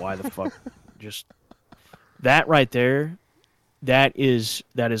like, why the fuck? Just that right there. That is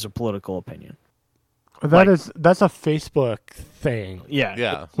a political opinion. That's a Facebook thing. Yeah.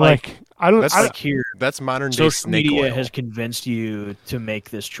 Yeah. Like I don't. That's I, Like here, That's modern day social snake media oil. has convinced you to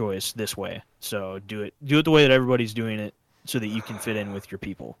make this choice this way. So do it the way that everybody's doing it, so that you can fit in with your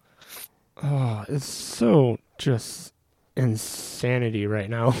people. it's so just insanity right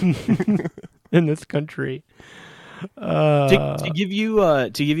now in this country. To give you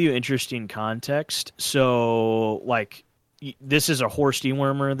interesting context, so like this is a horse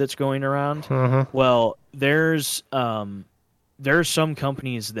dewormer that's going around. Uh-huh. Well, there's some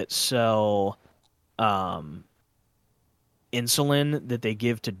companies that sell insulin that they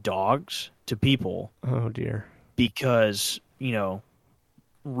give to dogs to people Oh dear. because,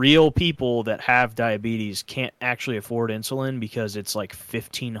 real people that have diabetes can't actually afford insulin because it's like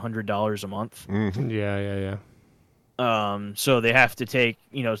 $1,500 a month. Mhm. Yeah. So they have to take,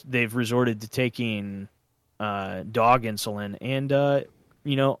 they've resorted to taking dog insulin, and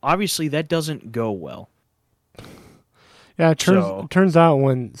obviously that doesn't go well. Yeah, it So- turns out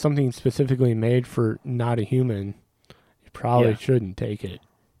when something's specifically made for not a human, you probably Yeah. shouldn't take it.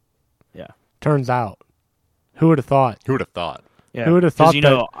 Yeah. Turns out. Who would have thought? Who would have thought? Yeah, Who would have 'cause,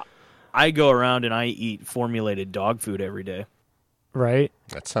 thought I go around and I eat formulated dog food every day. Right?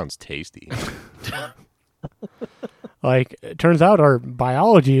 That sounds tasty. Like, it turns out our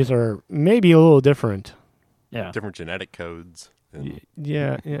biologies are maybe a little different. Yeah. Different genetic codes. And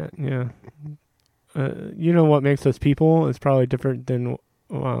Yeah. You know what makes us people is probably different than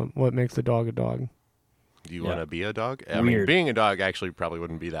what makes a dog a dog. do you Yeah. want to be a dog? I mean, Weird. being a dog actually probably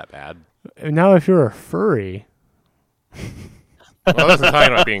wouldn't be that bad. And now, if you're a furry, Well, I wasn't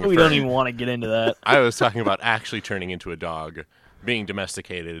talking about being a We don't furry. even want to get into that. I was talking about actually turning into a dog, being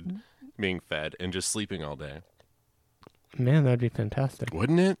domesticated, being fed, and just sleeping all day. man, that'd be fantastic.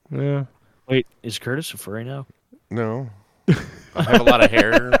 Wouldn't it? Yeah. Wait, is Curtis a furry now? No. I have a lot of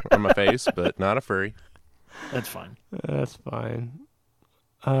hair on my face, but not a furry. That's fine. That's fine.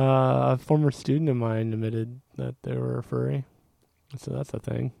 A former student of mine admitted that they were a furry. So that's a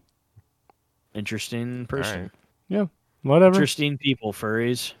thing. Interesting person. right. Yeah. Whatever. Interesting people,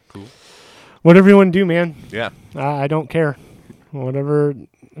 furries. Whatever you want to do, man. Yeah. I don't care. Whatever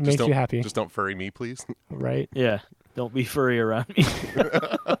Just makes don't- you happy. Just don't furry me, please. Right? Yeah. Don't be furry around me.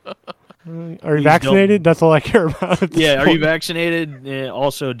 Are you Please vaccinated? That's all I care about. at this Yeah, are you point. vaccinated?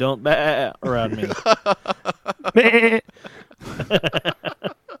 Also, don't around me.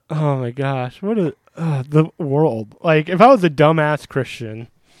 Oh my gosh. What a the world. Like, if I was a dumbass Christian,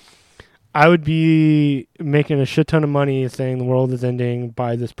 I would be making a shit ton of money saying the world is ending,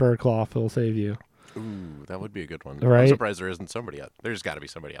 buy this prayer cloth, it'll save you. Ooh, that would be a good one. Right? I'm surprised there isn't somebody out. There's got to be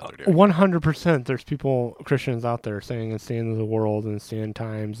somebody out there doing it. 100%. There's people, Christians out there saying it's the end of the world and it's the end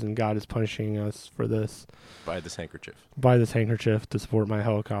times and God is punishing us for this. Buy this handkerchief. Buy this handkerchief to support my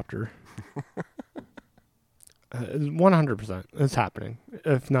helicopter. 100%. It's happening.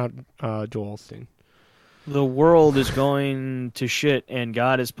 If not Joel Osteen. The world is going to shit, and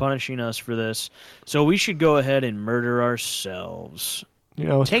God is punishing us for this. So we should go ahead and murder ourselves. You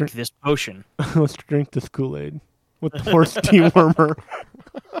know, Take this potion. let's drink this Kool-Aid with the horse dewormer.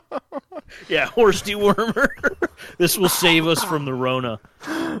 Yeah, horse dewormer. This will save us from the Rona.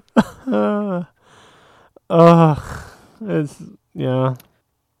 It's yeah.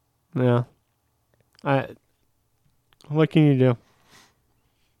 What can you do?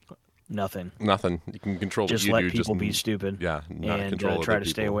 Nothing. Nothing. You can control Just what you let do. people just be stupid. Yeah, not And control try other to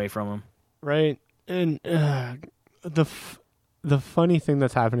stay people. away from them. Right? And the funny thing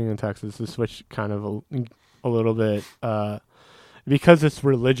that's happening in Texas is switch kind of a little bit because it's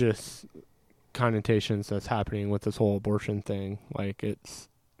religious connotations that's happening with this whole abortion thing. Like it's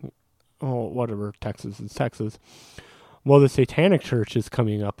whatever, Texas is Texas. Well, the Satanic Church is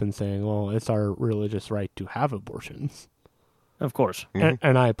coming up and saying, well, it's our religious right to have abortions. Of course.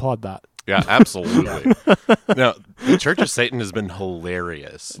 And I applaud that. Yeah, absolutely. No, the Church of Satan has been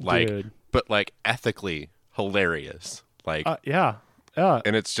hilarious. Like, Dude. but like ethically hilarious. Like, Yeah.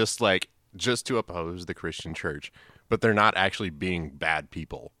 and it's just like just to oppose the Christian church, but they're not actually being bad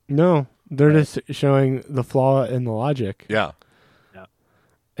people. No, they're just showing the flaw in the logic. Yeah.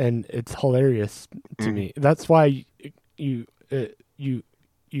 And it's hilarious to me. That's why you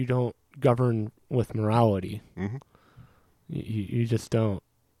don't govern with morality. Mm-hmm. You just don't.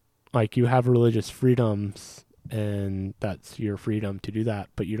 Like, you have religious freedoms, and that's your freedom to do that,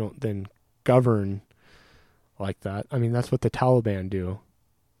 but you don't then govern like that. I mean, that's what the Taliban do,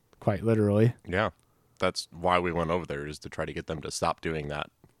 quite literally. Yeah. That's why we went over there, is to try to get them to stop doing that.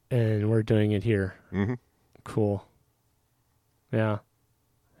 And we're doing it here. Mm-hmm. Cool. Yeah.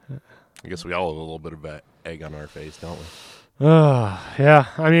 I guess we all have a little bit of an egg on our face, don't we? Yeah.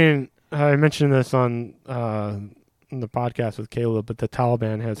 I mean, I mentioned this on the podcast with Caleb, but the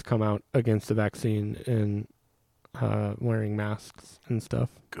Taliban has come out against the vaccine and wearing masks and stuff.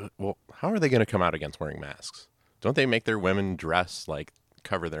 Good. Well, how are they going to come out against wearing masks? Don't they make their women dress, like,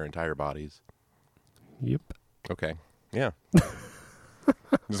 cover their entire bodies? Yep. Okay. Yeah.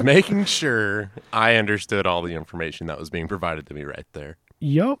 Just making sure I understood all the information that was being provided to me right there.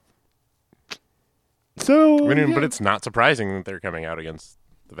 Yep. So, I mean, yeah, but it's not surprising that they're coming out against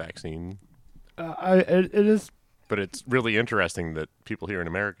the vaccine. it is. But it's really interesting that people here in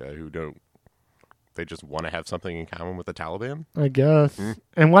America who don't, they just want to have something in common with the Taliban. I guess.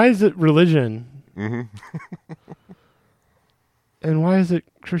 And why is it religion? Mm-hmm. And why is it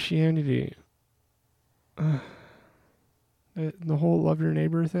Christianity? The whole love your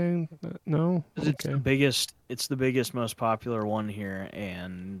neighbor thing? No? 'Cause it's the biggest. It's the biggest, most popular one here,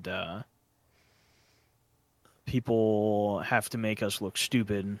 and people have to make us look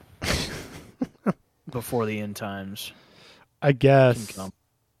stupid before the end times I can guess. come.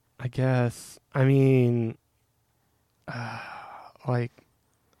 I mean, like,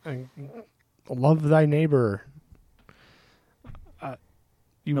 love thy neighbor.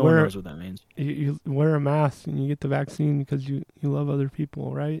 You No one wear knows what that means. you wear a mask and you get the vaccine because you love other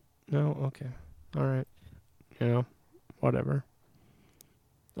people, right? No, okay, all right, whatever.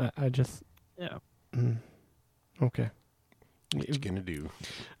 I just Yeah. Okay. What you gonna do?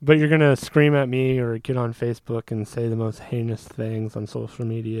 But you're gonna scream at me or get on Facebook and say the most heinous things on social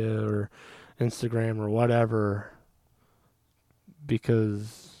media or Instagram or whatever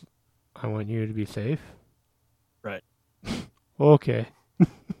because I want you to be safe? Right. Okay.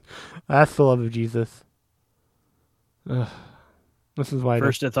 That's the love of Jesus. Ugh. This is why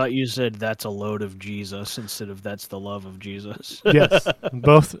First, I thought you said that's a load of Jesus instead of that's the love of Jesus. yes,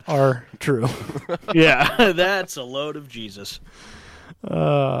 both are true. Yeah, that's a load of Jesus.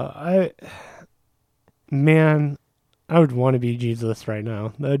 I would want to be Jesus right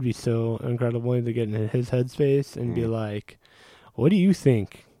now. That would be so incredible to get in his headspace and be like, what do you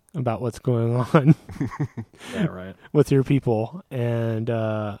think about what's going on Yeah, right. with your people? And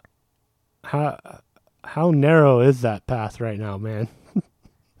how narrow is that path right now, man?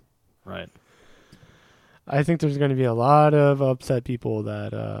 Right. I think there's going to be a lot of upset people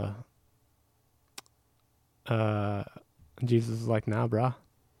that Jesus is like, nah, brah,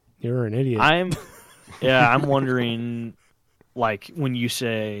 you're an idiot. I'm wondering, like, when you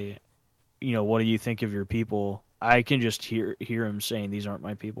say, what do you think of your people? I can just hear him saying, these aren't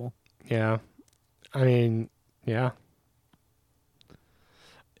my people. Yeah. I mean, yeah.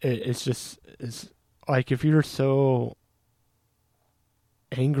 It's like if you're so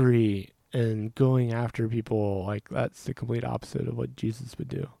angry and going after people, like that's the complete opposite of what Jesus would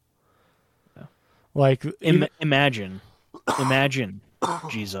do. Yeah. Like imagine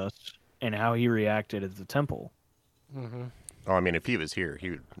Jesus and how he reacted at the temple. Mm-hmm. Oh, I mean, if he was here, he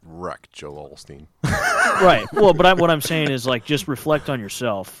would wreck Joel Osteen. Right. Well, but what I'm saying is, like, just reflect on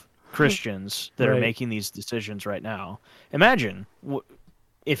yourself, Christians that are Right. making these decisions right now. Imagine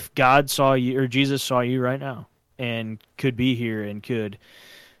if God saw you or Jesus saw you right now and could be here and could,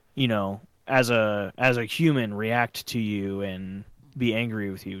 as a human react to you and be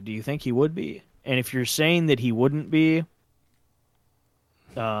angry with you. Do you think he would be? And if you're saying that he wouldn't be,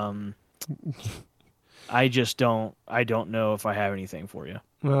 I don't know if I have anything for you.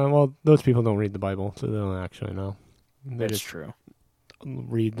 well, those people don't read the Bible, so they don't actually know. They That's just true.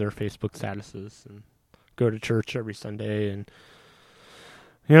 read their Facebook statuses and go to church every Sunday. And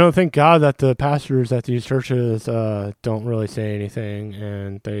thank God that the pastors at these churches don't really say anything,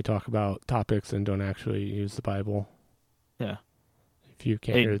 and they talk about topics and don't actually use the Bible. Yeah. If you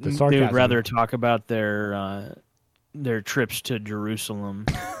can't hear the sarcasm. They would rather talk about their trips to Jerusalem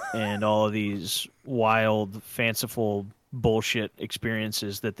and all of these wild, fanciful bullshit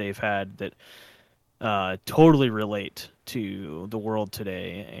experiences that they've had that totally relate to the world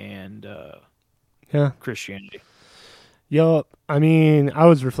today and Yeah. Christianity. Yup. I mean, I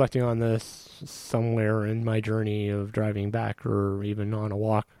was reflecting on this somewhere in my journey of driving back or even on a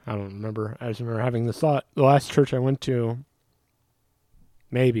walk. I don't remember. I just remember having this thought. The last church I went to,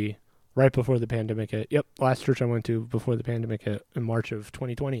 maybe right before the pandemic hit. Yep, last church I went to before the pandemic hit in March of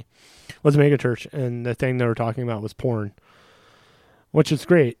 2020 was a mega church, and the thing they were talking about was porn, which is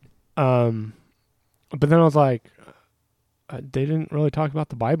great. But then I was like, they didn't really talk about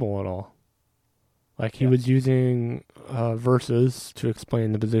the Bible at all. Like, he was using verses to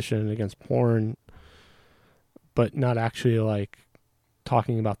explain the position against porn, but not actually, like,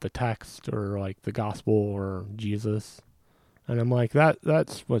 talking about the text or, like, the gospel or Jesus. And I'm like,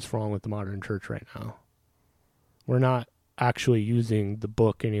 that's what's wrong with the modern church right now. We're not actually using the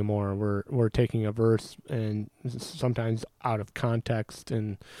book anymore. We're taking a verse and sometimes out of context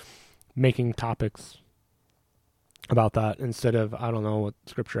and making topics about that instead of, I don't know what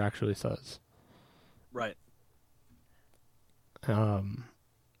Scripture actually says. Right.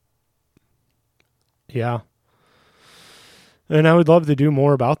 Yeah. And I would love to do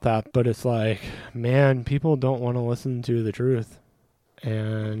more about that, but it's like, man, people don't want to listen to the truth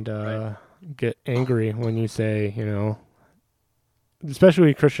and Right. get angry when you say, you know,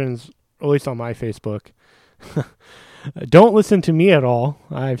 especially Christians, at least on my Facebook, don't listen to me at all.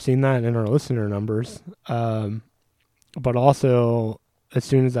 I've seen that in our listener numbers. But also, as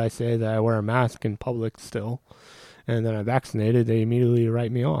soon as I say that I wear a mask in public still, and then I'm vaccinated, they immediately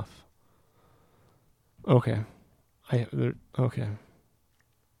write me off. Okay. Okay.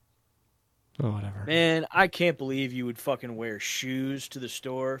 Oh, whatever. Man, I can't believe you would fucking wear shoes to the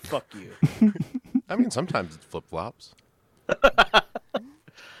store. Fuck you. I mean, sometimes it's flip flops.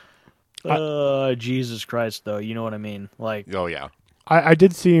 Jesus Christ, though. You know what I mean? Like, Oh yeah. I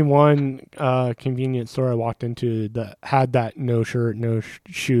did see one convenience store I walked into that had that no shirt, no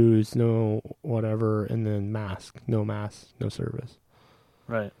shoes, no whatever, and then mask, no service.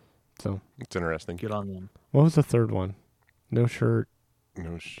 right. So, It's interesting. Good on them. what was the third one? No shirt.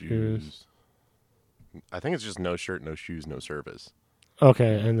 No shoes. I think it's just no shirt, no shoes, no service.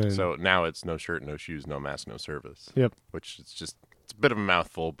 Okay, and then So now it's no shirt, no shoes, no mask, no service. Yep. Which it's a bit of a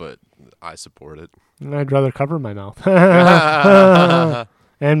mouthful, but I support it. I'd rather cover my mouth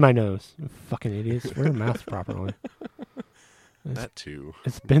and my nose. Fucking idiots. Wear masks properly. That too.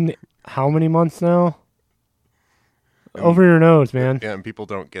 It's been how many months now? Over your nose, man. Yeah, and people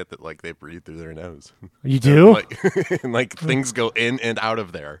don't get that like they breathe through their nose. You do? Like things go in and out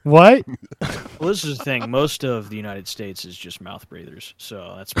of there. What? Well, this is the thing. Most of the United States is just mouth breathers,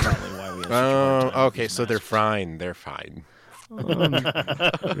 so that's probably why we have such a hard time with Okay, these so they're masks. fine. They're fine.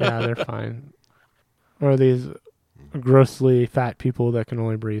 Yeah, they're fine. Or these grossly fat people that can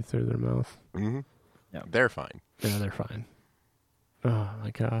only breathe through their mouth. Mm-hmm. Yeah. They're fine. Yeah, they're fine. Oh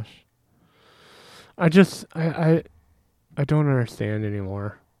my gosh. I don't understand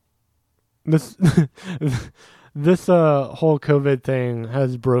anymore. This this whole COVID thing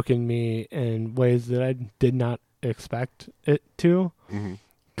has broken me in ways that I did not expect it to. Mm-hmm.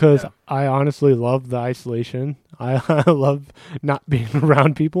 Because Yeah. I honestly love the isolation. I love not being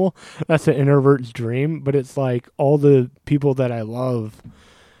around people. That's an introvert's dream. But it's like all the people that I love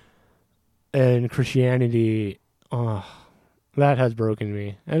and Christianity, that has broken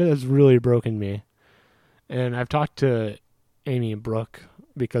me. It has really broken me. And I've talked to Amy and Brooke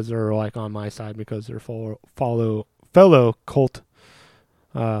because they're like on my side because they're fellow cult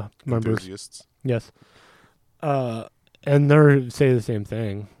members. Enthusiasts. Yes. And they say the same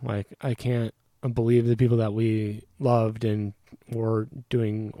thing. Like, I can't believe the people that we loved and were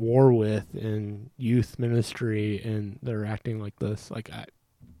doing war with in youth ministry, and they're acting like this. Like,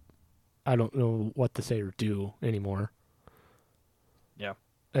 I don't know what to say or do anymore. Yeah.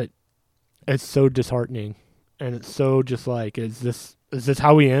 It's so disheartening, and it's so just like, is this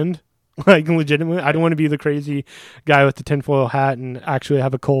how we end? Like, legitimately, I don't want to be the crazy guy with the tinfoil hat and actually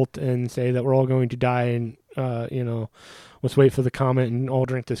have a cult and say that we're all going to die and let's wait for the comet and all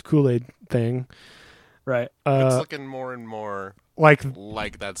drink this Kool-Aid thing. Right. It's looking more and more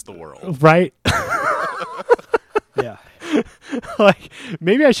Like that's the world. right? Yeah. Like,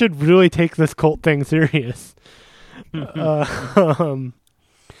 maybe I should really take this cult thing serious.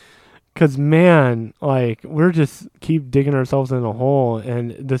 Because, man, like, we're just keep digging ourselves in a hole,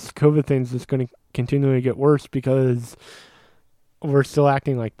 and this COVID thing's just going to continually get worse because we're still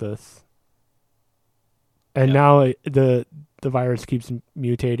acting like this. And Yeah. now the virus keeps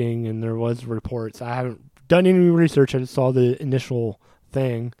mutating, and there was reports. I haven't done any research. I just saw the initial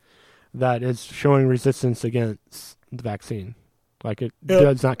thing that is showing resistance against the vaccine. Like it Yep.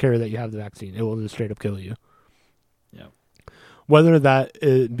 does not care that you have the vaccine. It will just straight up kill you. Yeah. Whether that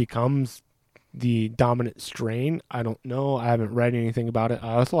it becomes the dominant strain, I don't know. I haven't read anything about it.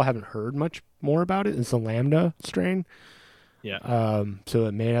 I also haven't heard much more about it. It's a Lambda strain. Yeah. So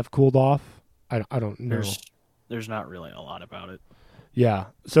it may have cooled off. I don't know. There's not really a lot about it. Yeah.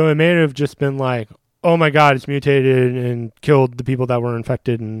 So it may have just been like, oh my God, it's mutated and killed the people that were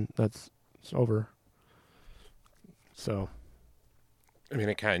infected, and it's over. So. I mean,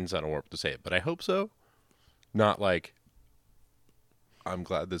 it kind's on a warp to say it, but I hope so. Not like I'm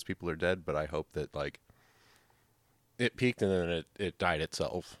glad those people are dead, but I hope that like it peaked and then it died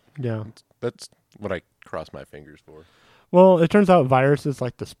itself. Yeah. That's what I cross my fingers for. Well, it turns out viruses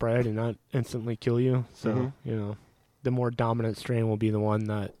like to spread and not instantly kill you. So, Mhm. the more dominant strain will be the one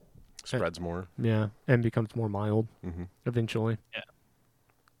that, Spreads more. yeah, and becomes more mild Mm-hmm. eventually. Yeah.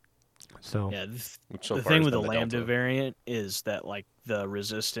 So, Yeah. Which so The far thing has with the been Lambda Delta. variant is that like the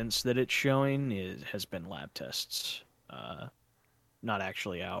resistance that it's showing has been lab tests, not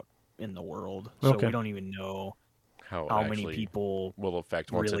actually out in the world. So Okay. we don't even know how how it many actually people will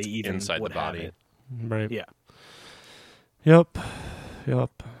affect once really it's even inside the would have body. it. right. Yeah. Yep.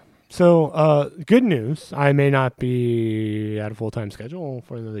 So, good news. I may not be at a full-time schedule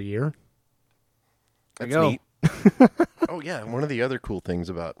for another year. There That's you go. neat. Oh yeah, one of the other cool things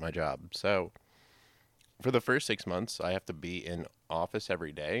about my job. So, for the first 6 months, I have to be in office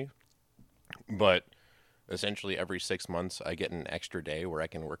every day, but essentially every 6 months, I get an extra day where I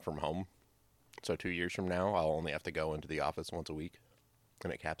can work from home. So 2 years from now, I'll only have to go into the office once a week,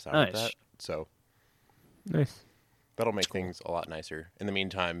 and it caps out at Nice. that. So Nice. that'll make things a lot nicer. In the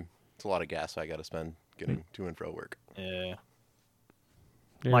meantime, it's a lot of gas I got to spend getting to and fro work. Yeah.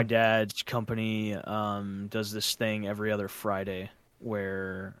 Yeah. My dad's company does this thing every other Friday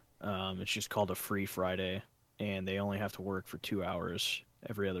where it's just called a free Friday, and they only have to work for 2 hours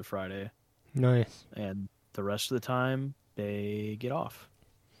every other Friday, Nice. and the rest of the time they get off.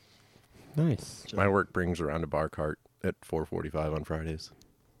 Nice. So My work brings around a bar cart at 4:45 on Fridays.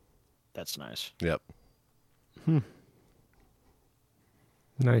 that's nice. Yep.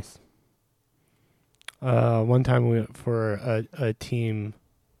 Nice. One time we went for a team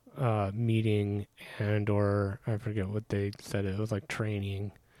meeting or I forget what they said. It was like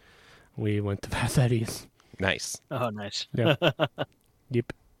training. We went to Fast Eddie's. Nice. Oh, nice. Yeah.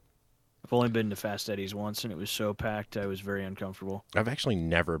 Yep. I've only been to Fast Eddie's once, and it was so packed I was very uncomfortable. I've actually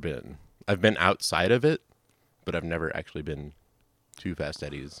never been. I've been outside of it, but I've never actually been to Fast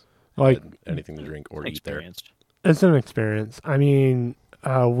Eddie's. Like, Had anything to drink or eat there. Experience. it's an experience. I mean,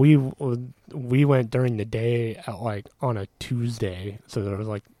 we went during the day at like on a Tuesday, so there was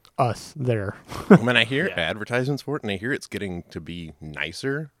like us there. When I hear Yeah. advertisements for it, and I hear it's getting to be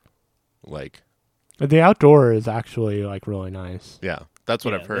nicer, like, The outdoor is actually like really nice. yeah, that's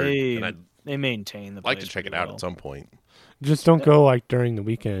what Yeah, I've heard. And I'd They maintain the like to place check it pretty out well. at some point. Just don't go like during the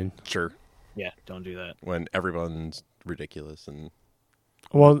weekend. Sure. Yeah, don't do that. When everyone's ridiculous and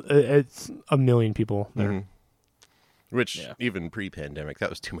Well, it's a million people there. Mhm. Which Yeah. even pre-pandemic, that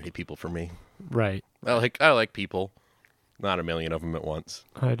was too many people for me. Right. I like people, not a million of them at once.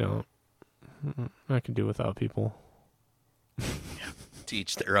 I don't. I can do without people. To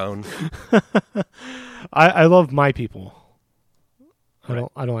each their own. I love my people. Right.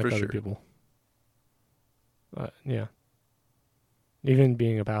 I don't like For other sure. people. Yeah. Even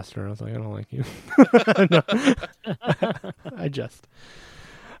being a pastor, I was like, I don't like you. No. I just.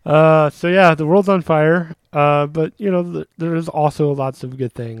 So yeah, the world's on fire. But there's also lots of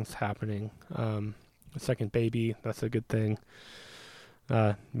good things happening. The second baby, that's a good thing.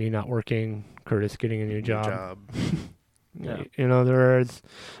 Me not working, Curtis getting a new job. Yeah.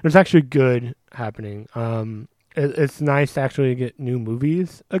 There's actually good happening. It's nice to actually get new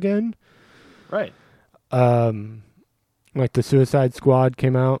movies again. Right. Like the Suicide Squad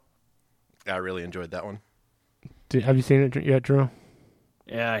came out. I really enjoyed that one. Have you seen it yet, Drew?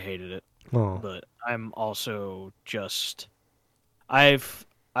 Yeah, I hated it, Oh, but I'm also just I've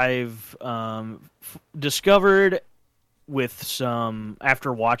discovered with some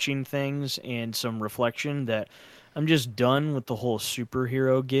after watching things and some reflection that I'm just done with the whole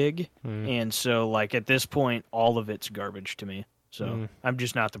superhero gig. And so, like, at this point, all of it's garbage to me. So I'm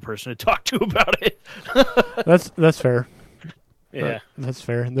just not the person to talk to about it. that's fair. Yeah, That's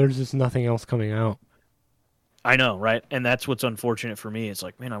fair. There's just nothing else coming out. I know, right? And that's what's unfortunate for me. It's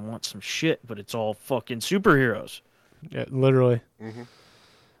like, man, I want some shit, but it's all fucking superheroes. Yeah, literally. Mhm.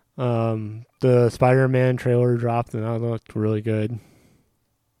 The Spider-Man trailer dropped, and that looked really good.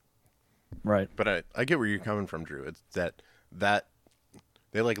 Right. But I get where you're coming from, Drew. It's that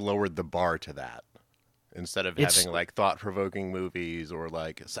they like lowered the bar to that. instead of It's- having like thought-provoking movies or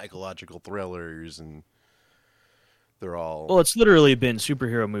like psychological thrillers, and they're all Well, it's literally been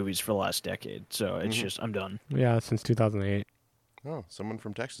superhero movies for the last decade, so it's Mhm. just I'm done. Yeah, since 2008. oh, someone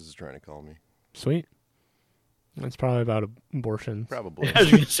from Texas is trying to call me. Sweet. It's probably about abortions. Probably. I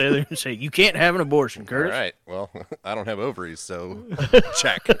was going to say they're going to say you can't have an abortion, All Curtis. right. Well, I don't have ovaries, so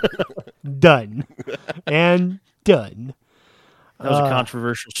check. Done. And done. That was a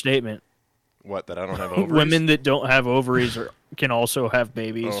controversial statement. What? That I don't have ovaries? Women that don't have ovaries can also have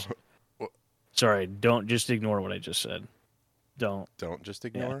babies. Oh, Sorry, don't just ignore what I just said. Don't. don't just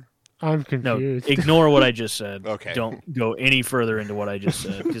ignore. I'm No, confused. ignore what I just said. Okay. Don't go any further into what I just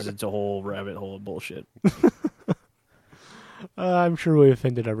said because it's a whole rabbit hole of bullshit. I'm sure we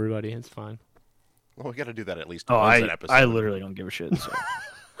offended everybody. It's fine. Well, we got to do that at least Oh, once an episode. I literally don't give a shit.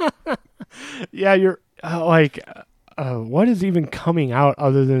 So. Yeah, you're what is even coming out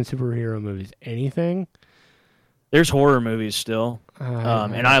other than superhero movies? Anything? There's horror movies still,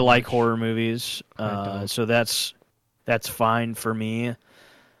 and I like horror movies, don't. so that's fine for me.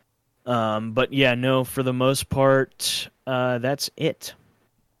 But yeah, no, for the most part, that's it.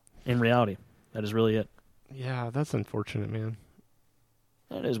 In reality, that is really it. Yeah, that's unfortunate, man.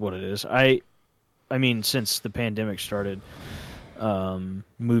 That is what it is. I mean, since the pandemic started,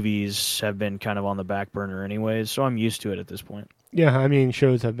 movies have been kind of on the back burner anyways, so I'm used to it at this point. Yeah, I mean,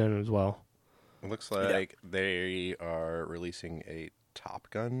 shows have been as well. It looks like they are releasing a Top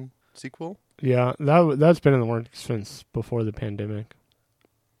Gun sequel. Yeah, that's been in the works since before the pandemic.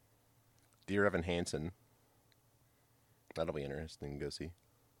 Dear Evan Hansen. That'll be interesting to go see.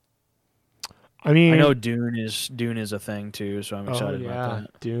 I mean, I know Dune is a thing too, so I'm excited yeah, about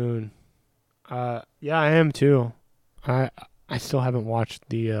that. Dune. Yeah, I am too. I still haven't watched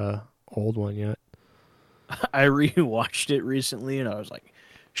the old one yet. I rewatched it recently, and I was like,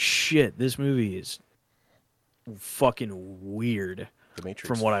 "Shit, this movie is fucking weird." The Matrix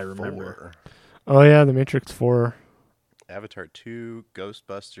From what I remember. 4, Oh yeah, The Matrix 4. Avatar 2,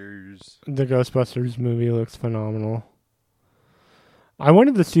 Ghostbusters. The Ghostbusters movie looks phenomenal. I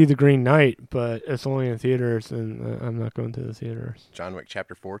wanted to see The Green Knight, but it's only in theaters, and I'm not going to the theaters. John Wick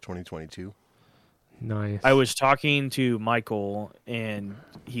Chapter 4, 2022. Nice. I was talking to Michael, and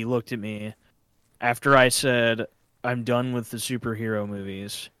he looked at me after I said, "I'm done with the superhero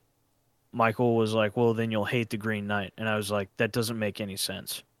movies." Michael was like, "Well, then you'll hate The Green Knight," and I was like, "That doesn't make any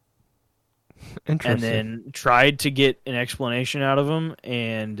sense." And Interesting. then tried to get an explanation out of him,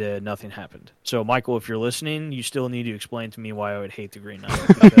 and nothing happened. So, Michael, if you're listening, you still need to explain to me why I would hate The Green Knight,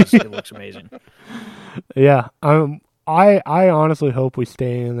 because it looks amazing. Yeah. I honestly hope we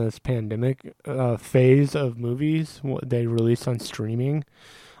stay in this pandemic phase of movies. What they release on streaming,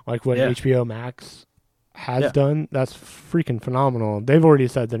 like what Yeah. HBO Max has Yeah. done. That's freaking phenomenal. They've already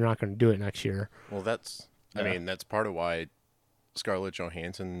said they're not going to do it next year. Well, that's part of why Scarlett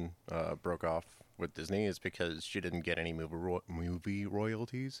Johansson broke off with Disney, is because she didn't get any movie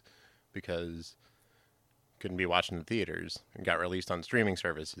royalties because couldn't be watched in the theaters and got released on streaming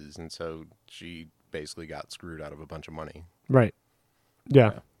services, and so she basically got screwed out of a bunch of money. Right.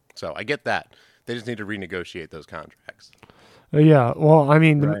 Yeah. So I get that. They just need to renegotiate those contracts. Yeah. Well, I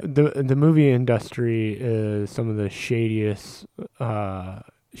mean, Right. the movie industry is some of the shadiest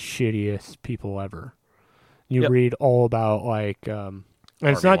people ever. You Yep. read all about and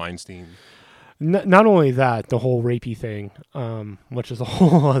it's Harvey not Weinstein. not only that, the whole rapey thing, which is a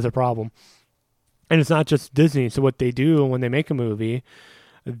whole other problem. And it's not just Disney. So what they do when they make a movie,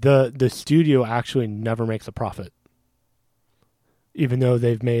 the studio actually never makes a profit. Even though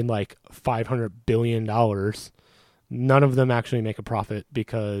they've made like $500 billion, none of them actually make a profit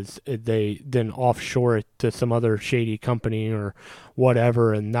because they then offshore it to some other shady company or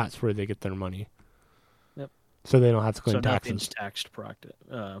whatever, and that's where they get their money. Yep. So they don't have to So claim nothing's taxes. taxed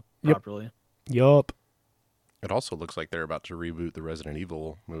properly. Yup. It also looks like they're about to reboot the Resident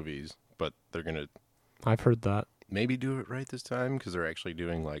Evil movies, but they're going to I've heard that. maybe do it right this time because they're actually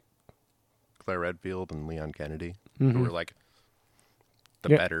doing like Claire Redfield and Leon Kennedy, Mhm. who are like the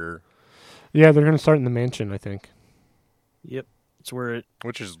Yeah. better, Yeah, they're going to start in the mansion, I think. Yep. It's where it.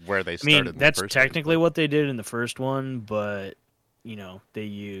 which is where they I started. mean, in that's the first place, technically but- what they did in the first one, but they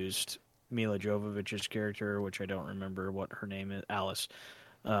used Mila Jovovich's character, which I don't remember what her name is, Alice.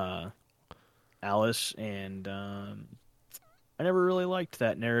 Alice, and I never really liked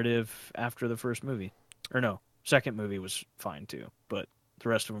that narrative after the first movie. Or no, second movie was fine too, but the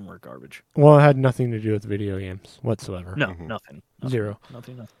rest of them were garbage. Well, it had nothing to do with video games whatsoever. No, Mhm. nothing. Zero.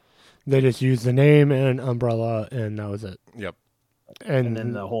 Nothing. They just used the name and Umbrella, and that was it. Yep. And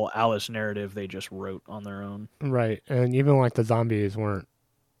then the whole Alice narrative they just wrote on their own. Right, and even like the zombies weren't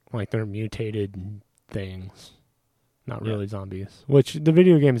like they're mutated things, not Yeah. really zombies. Which the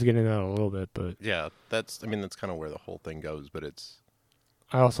video game is getting that a little bit, but Yeah, that's kind of where the whole thing goes. But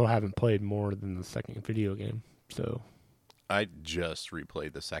I also haven't played more than the second video game, so I just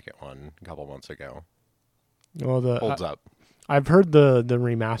replayed the second one a couple months ago. well Holds up. I've heard the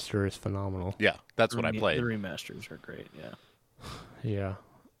remaster is phenomenal. Yeah, that's what I played. The remasters are great. Yeah. Yeah.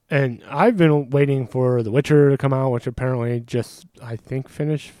 And I've been waiting for The Witcher to come out, which apparently just, I think,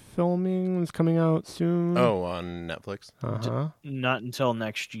 finished filming. Is coming out soon. Oh, on Netflix. Uh-huh. Not until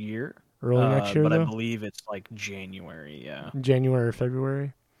next year. Early next year, but though? I believe it's like January. Yeah. January or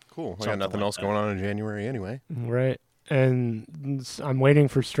February. Cool. I got Something nothing like else that. going on in January anyway. Right. And I'm waiting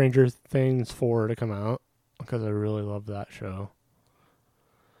for Stranger Things 4 to come out because I really love that show.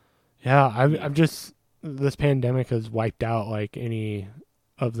 Yeah, I've just, this pandemic has wiped out like any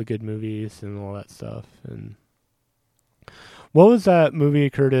of the good movies and all that stuff. And what was that movie,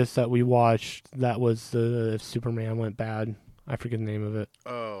 Curtis, that we watched that was the Superman went bad? I forget the name of it.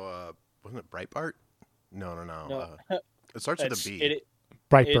 Oh, wasn't it Breitbart? No. No, It starts with a B. It's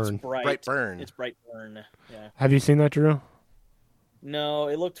Brightburn. Brightburn. It's Brightburn. Yeah. Have you seen that, Drew? No,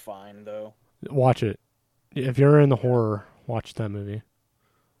 it looked fine though. Watch it. If you're into horror, watch that movie.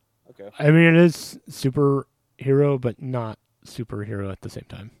 Okay. I mean, it is superhero, but not superhero at the same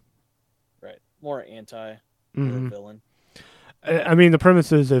time. Right. More anti Mhm. villain. I mean, the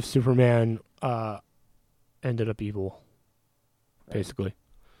premise is if Superman ended up evil, Right. basically,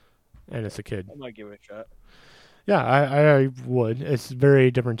 and it's a kid. I might give it a shot. Yeah, I would. It's a very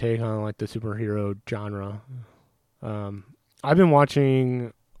different take on like the superhero genre. I've been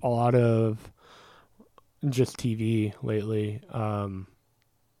watching a lot of just TV lately.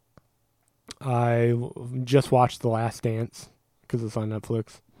 I just watched The Last Dance because it's on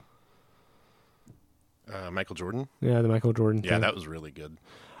Netflix. Michael Jordan. Yeah, the Michael Jordan Yeah, thing. that was really good.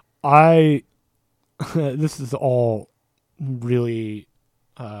 This is all really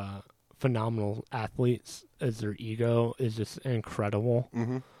phenomenal athletes as their ego is just incredible.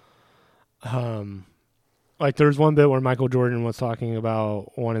 Mm-hmm. Like there's one bit where Michael Jordan was talking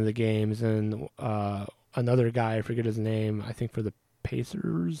about one of the games and another guy, I forget his name, I think for the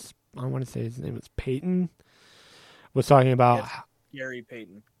Pacers, I want to say his name was Peyton, was talking about Gary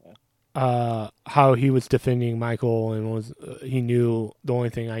Payton. Yeah. how he was defending Michael and was he knew the only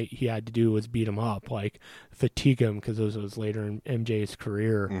thing he had to do was beat him up, like fatigue him, because this was later in MJ's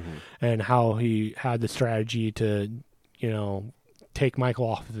career, Mm-hmm. and how he had the strategy to, take Michael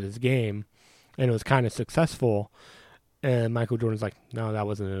off of his game, and it was kind of successful. And Michael Jordan's like, no, that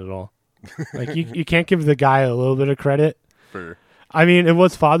wasn't it at all. Like you can't give the guy a little bit of credit. I mean, it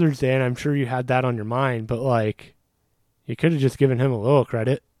was Father's Day, and I'm sure you had that on your mind, but like, you could have just given him a little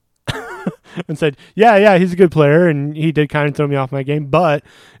credit. And said, yeah, he's a good player, and he did kind of throw me off my game, but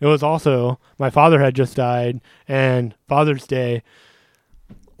it was also my father had just died, and Father's Day.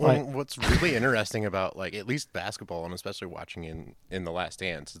 Well, what's really interesting about like at least basketball, and especially watching in The Last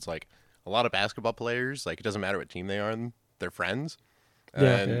Dance, it's like a lot of basketball players, like it doesn't matter what team they are on, they're friends,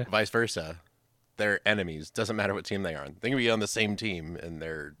 and vice versa, they're enemies. Doesn't matter what team they are on. They can be on the same team and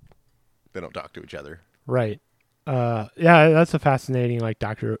they don't talk to each other. Right. Yeah, that's a fascinating like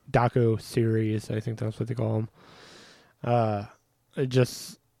doco series. I think that's what they call them.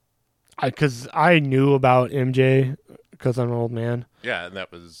 Because I knew about MJ because I'm an old man. Yeah, and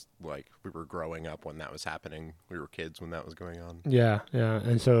that was like we were growing up when that was happening. We were kids when that was going on. Yeah,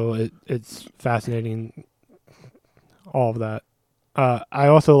 and so it's fascinating, all of that. I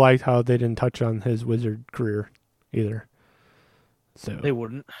also liked how they didn't touch on his Wizard career either. So They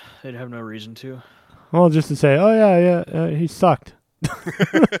wouldn't. They'd have no reason to. well, just to say, oh yeah, he sucked.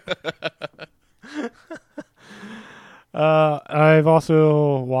 I've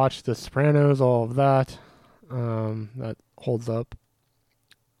also watched The Sopranos, all of that. That holds up.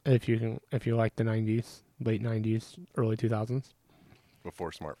 If you like the '90s, late '90s, early 2000s,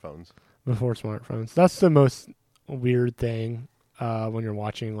 Before smartphones. before smartphones. That's the most weird thing when you're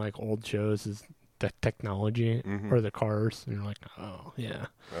watching like old shows is the technology Mhm. or the cars, and you're like, oh yeah,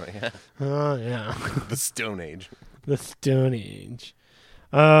 Oh yeah, the Stone Age. the Stone Age.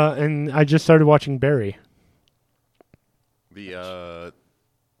 And I just started watching Barry. He's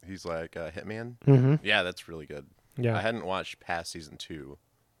like a hitman. Mm-hmm. Yeah, that's really good. Yeah, I hadn't watched past season 2.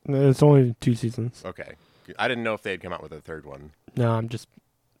 it's only 2 seasons. Okay, I didn't know if they had come out with a third one. No, I'm just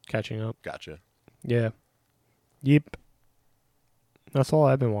catching up. Gotcha. Yeah. Yep. That's all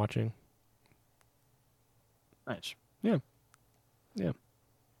I've been watching. Nice.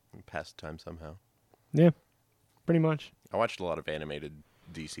 Past time somehow. Pretty much. I watched a lot of animated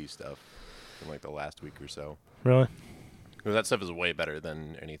DC stuff in like the last week or so. Really? That stuff is way better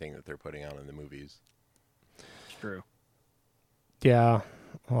than anything that they're putting out in the movies. True. Yeah,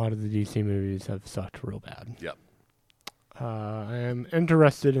 a lot of the DC movies have sucked real bad. Yep. I am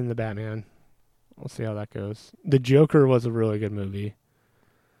interested in the Batman. We'll see how that goes. The Joker was a really good movie.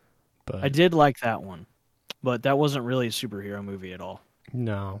 But I did like that one, but that wasn't really a superhero movie at all.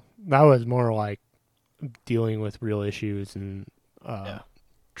 No, that was more like dealing with real issues and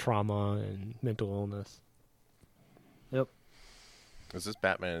trauma and mental illness. Yep. Is this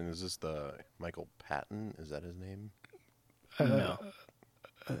Batman? Is this the Michael Patton? Is that his name? No.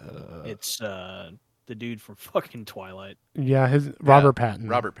 It's the dude from fucking Twilight. Yeah, Robert Patton.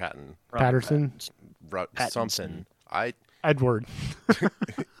 Robert Patton. Patterson. Pattinson. Something. Edward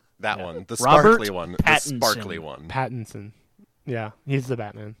That one. The Robert sparkly one. Pattinson. The sparkly one. Pattinson. Yeah, he's the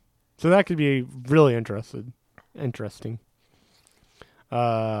Batman. So that could be really interesting.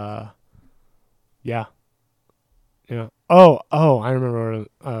 Yeah. Yeah. Oh, I remember what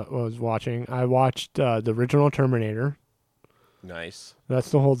I was watching. I watched the original Terminator. Nice. That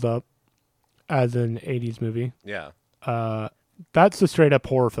still holds up as an 80s movie. Yeah. That's a straight up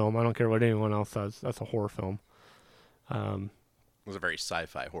horror film. I don't care what anyone else says. That's a horror film. It was a very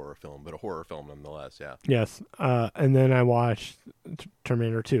sci-fi horror film, but a horror film nonetheless, yeah. Yes. And then I watched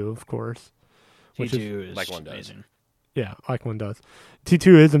Terminator 2, of course. Which T2 is like one does. amazing. Yeah, like one does.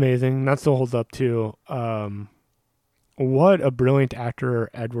 T2 is amazing. That still holds up too. What a brilliant actor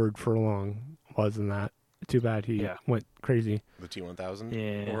Edward Furlong was in that. Too bad he went crazy. The T-1000?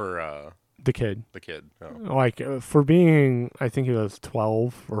 Yeah. Or The kid. the kid? Oh. Like, for being, I think he was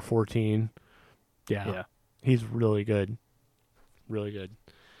 12 or 14. Yeah. He's really good. Really good.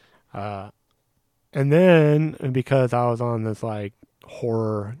 And then, because I was on this, like,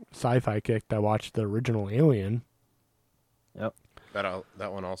 horror sci-fi kick, I watched the original Alien. Yep.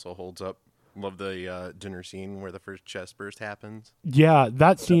 That one also holds up. Love the dinner scene where the first chest burst happens. Yeah,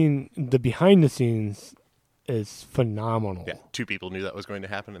 that scene, the behind the scenes is phenomenal. Yeah, 2 people knew that was going to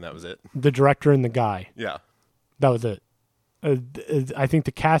happen, and that was it. The director and the guy. Yeah. That was it. I think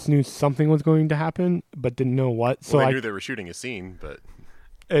the cast knew something was going to happen, but didn't know what. So Well, they like, knew they were shooting a scene, but...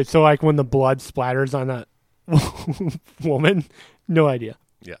 So like when the blood splatters on that woman, no idea.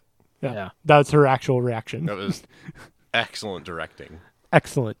 Yeah. That's her actual reaction. That was excellent directing.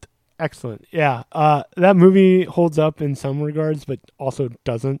 Excellent. Yeah. That movie holds up in some regards, but also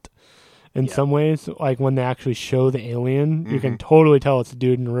doesn't in some ways. Like when they actually show the alien, you can totally tell it's a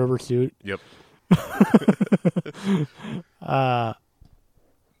dude in a rubber suit. Yep.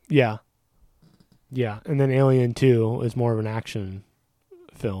 Yeah. And then Alien 2 is more of an action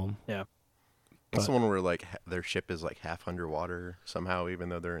film. Yeah. That's the one where like their ship is like half underwater somehow, even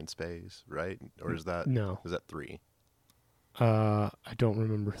though they're in space, right? Or is that No. Is that 3? I don't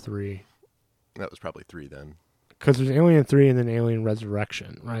remember 3. That was probably 3 then. Because there's Alien 3 and then Alien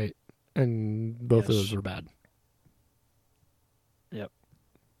Resurrection, right? And both of Yes. those were bad. Yep.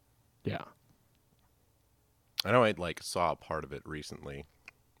 Yeah. I know I like saw a part of it recently,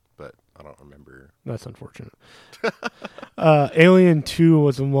 but I don't remember. That's unfortunate. Alien 2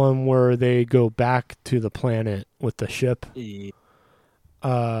 was the one where they go back to the planet with the ship. They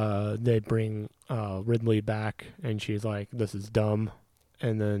bring Ridley back, and she's like, this is dumb.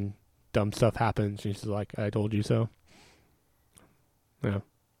 And then dumb stuff happens, and she's like, I told you so. Yeah.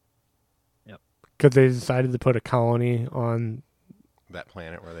 Yep. Because they decided to put a colony on That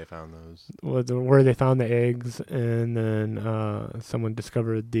planet where they found those. where they found the eggs, and then someone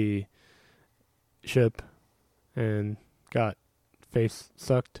discovered the ship and got face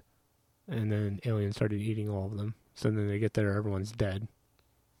sucked, and then aliens started eating all of them. So then they get there, everyone's dead.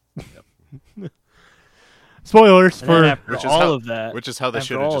 Yep. Spoilers And then for after Which is all how- of that, Which is how they after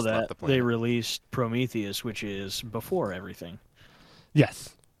should have all just of left that, the they planet. released Prometheus, which is before everything.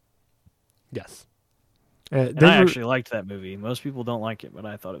 yes. And I actually liked that movie. Most people don't like it, but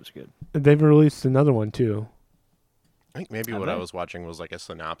I thought it was good. They've released another one too. I think maybe Have what they? I was watching was like a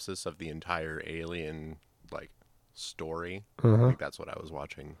synopsis of the entire Alien like story. I Uh-huh. think that's what I was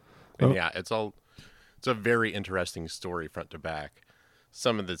watching. And Oh. yeah, it's a very interesting story front to back.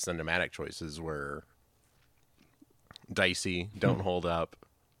 Some of the cinematic choices were dicey, don't hold up,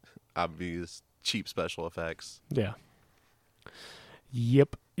 obvious cheap special effects. Yeah.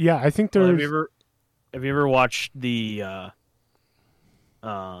 Yep. Yeah, I think Well, there's. have you ever watched the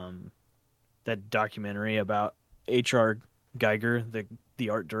that documentary about H.R. Geiger, the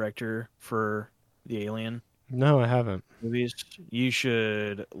art director for the Alien No, I haven't. movies? You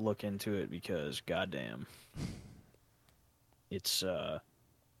should look into it because goddamn, it's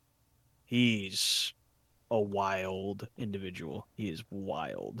he's a wild individual. He is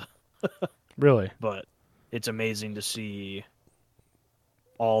wild, Really? but it's amazing to see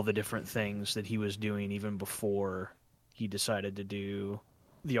all the different things that he was doing even before he decided to do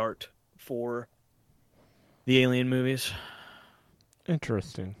the art for the Alien movies.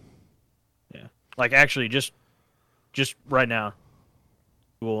 Interesting. Yeah. Like, actually, just right now,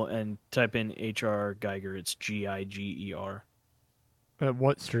 Google and type in H.R. Geiger. It's Giger.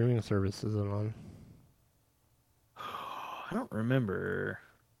 What streaming service is it on? I don't remember.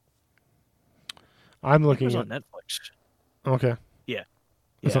 I'm It looking was at. on Netflix. Okay.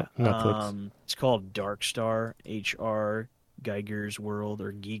 It's Yeah. on Netflix. It's called Dark Star, H.R. Geiger's World,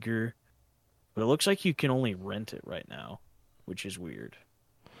 or Giger. But it looks like you can only rent it right now, which is weird.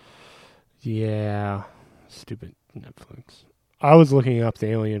 Yeah. Stupid Netflix. I was looking up the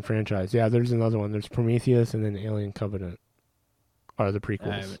Alien franchise. Yeah, there's another one. There's Prometheus and then Alien Covenant are the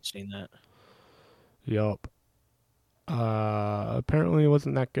prequels. I haven't seen that. Yup. Apparently it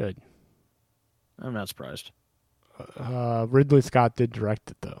wasn't that good. I'm not surprised. Ridley Scott did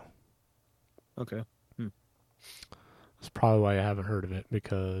direct it, though. Okay. That's probably why I haven't heard of it,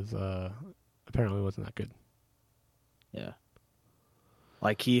 because apparently it wasn't that good. Yeah.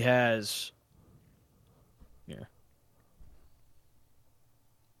 Like, he has... Here.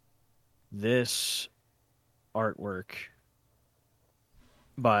 This artwork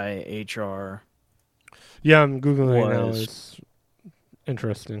by H.R. Yeah, I'm Googling it now. Was- It's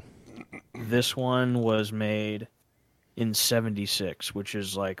interesting. This one was made in 1976, which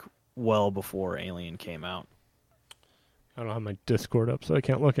is, like, well before Alien came out. I don't have my Discord up, so I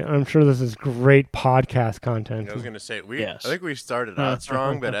can't look at it. I'm sure this is great podcast content. I was gonna say Yes. I think we started out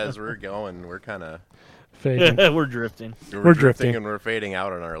strong, but as we're going, we're kind of Fading. We're drifting. We're drifting. and we're fading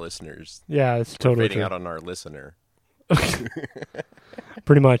out on our listeners. Yeah, it's We're totally fading true. out on our listener.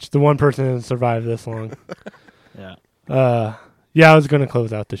 Pretty much. The one person that survived this long. Yeah. Yeah, I was going to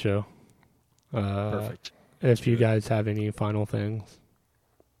close out the show. Perfect. If you guys have any final things.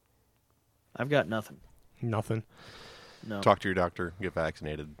 I've got nothing. Nothing. No. Talk to your doctor. Get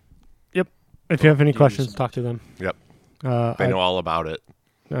vaccinated. If you have any Do questions, some- talk to them. Yep. They know all about it.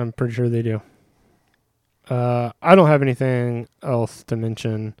 I'm pretty sure they do. I don't have anything else to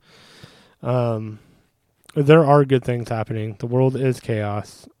mention. There are good things happening. The world is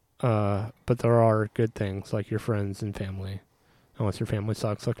chaos, but there are good things like your friends and family, unless your family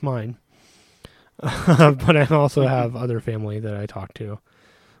sucks like mine. But I also have other family that I talk to,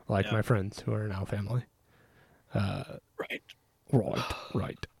 like Yeah. my friends who are now family. Right.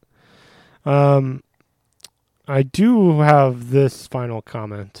 Right. I do have this final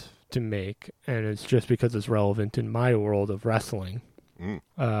comment to make, and it's just because it's relevant in my world of wrestling. Mm.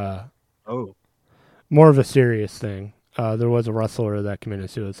 Oh. More of a serious thing. There was a wrestler that committed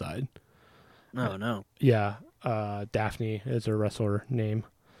suicide. No. Yeah, Daphne is her wrestler name.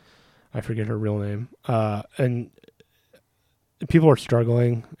 I forget her real name. And people are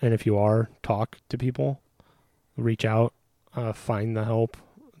struggling, and if you are, talk to people. Reach out. Find the help.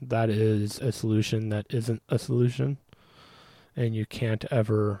 That is a solution that isn't a solution. And you can't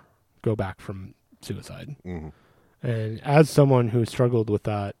ever go back from suicide. Mm-hmm. And as someone who struggled with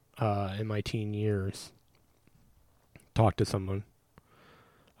that in my teen years, talk to someone.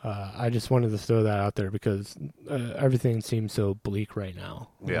 I just wanted to throw that out there because everything seems so bleak right now.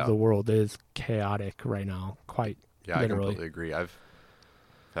 Yeah. The world is chaotic right now, quite Yeah, I literally. completely agree. I've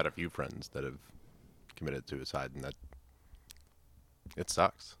had a few friends that have committed suicide, and that it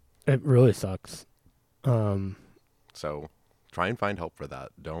sucks. It really sucks. So try and find help for that.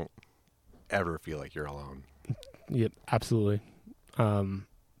 Don't ever feel like you're alone. Yep, absolutely.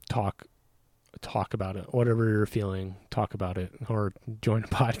 Talk about it. Whatever you're feeling, talk about it, or join a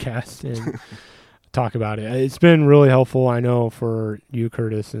podcast and talk about it. It's been really helpful. I know for you,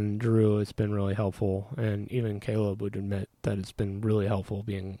 Curtis, and Drew, it's been really helpful, and even Caleb would admit that it's been really helpful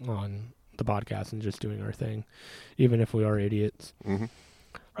being on the podcast and just doing our thing, even if we are idiots. Mm-hmm.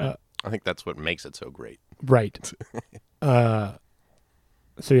 Right. I think that's what makes it so great. Right.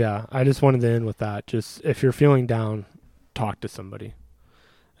 So yeah, I just wanted to end with that. Just if you're feeling down, talk to somebody.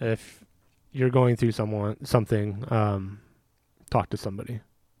 If you're going through something, talk to somebody.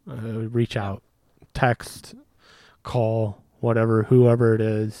 Reach out, text, call, whatever, whoever it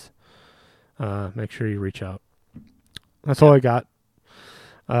is. Make sure you reach out. That's all I got.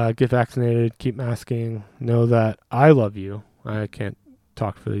 Get vaccinated. Keep masking. Know that I love you. I can't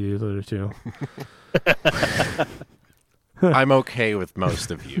talk for the other two. I'm okay with most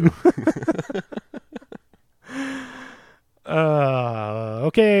of you.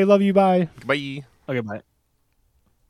 Okay, love you. Bye. Bye. Okay, bye.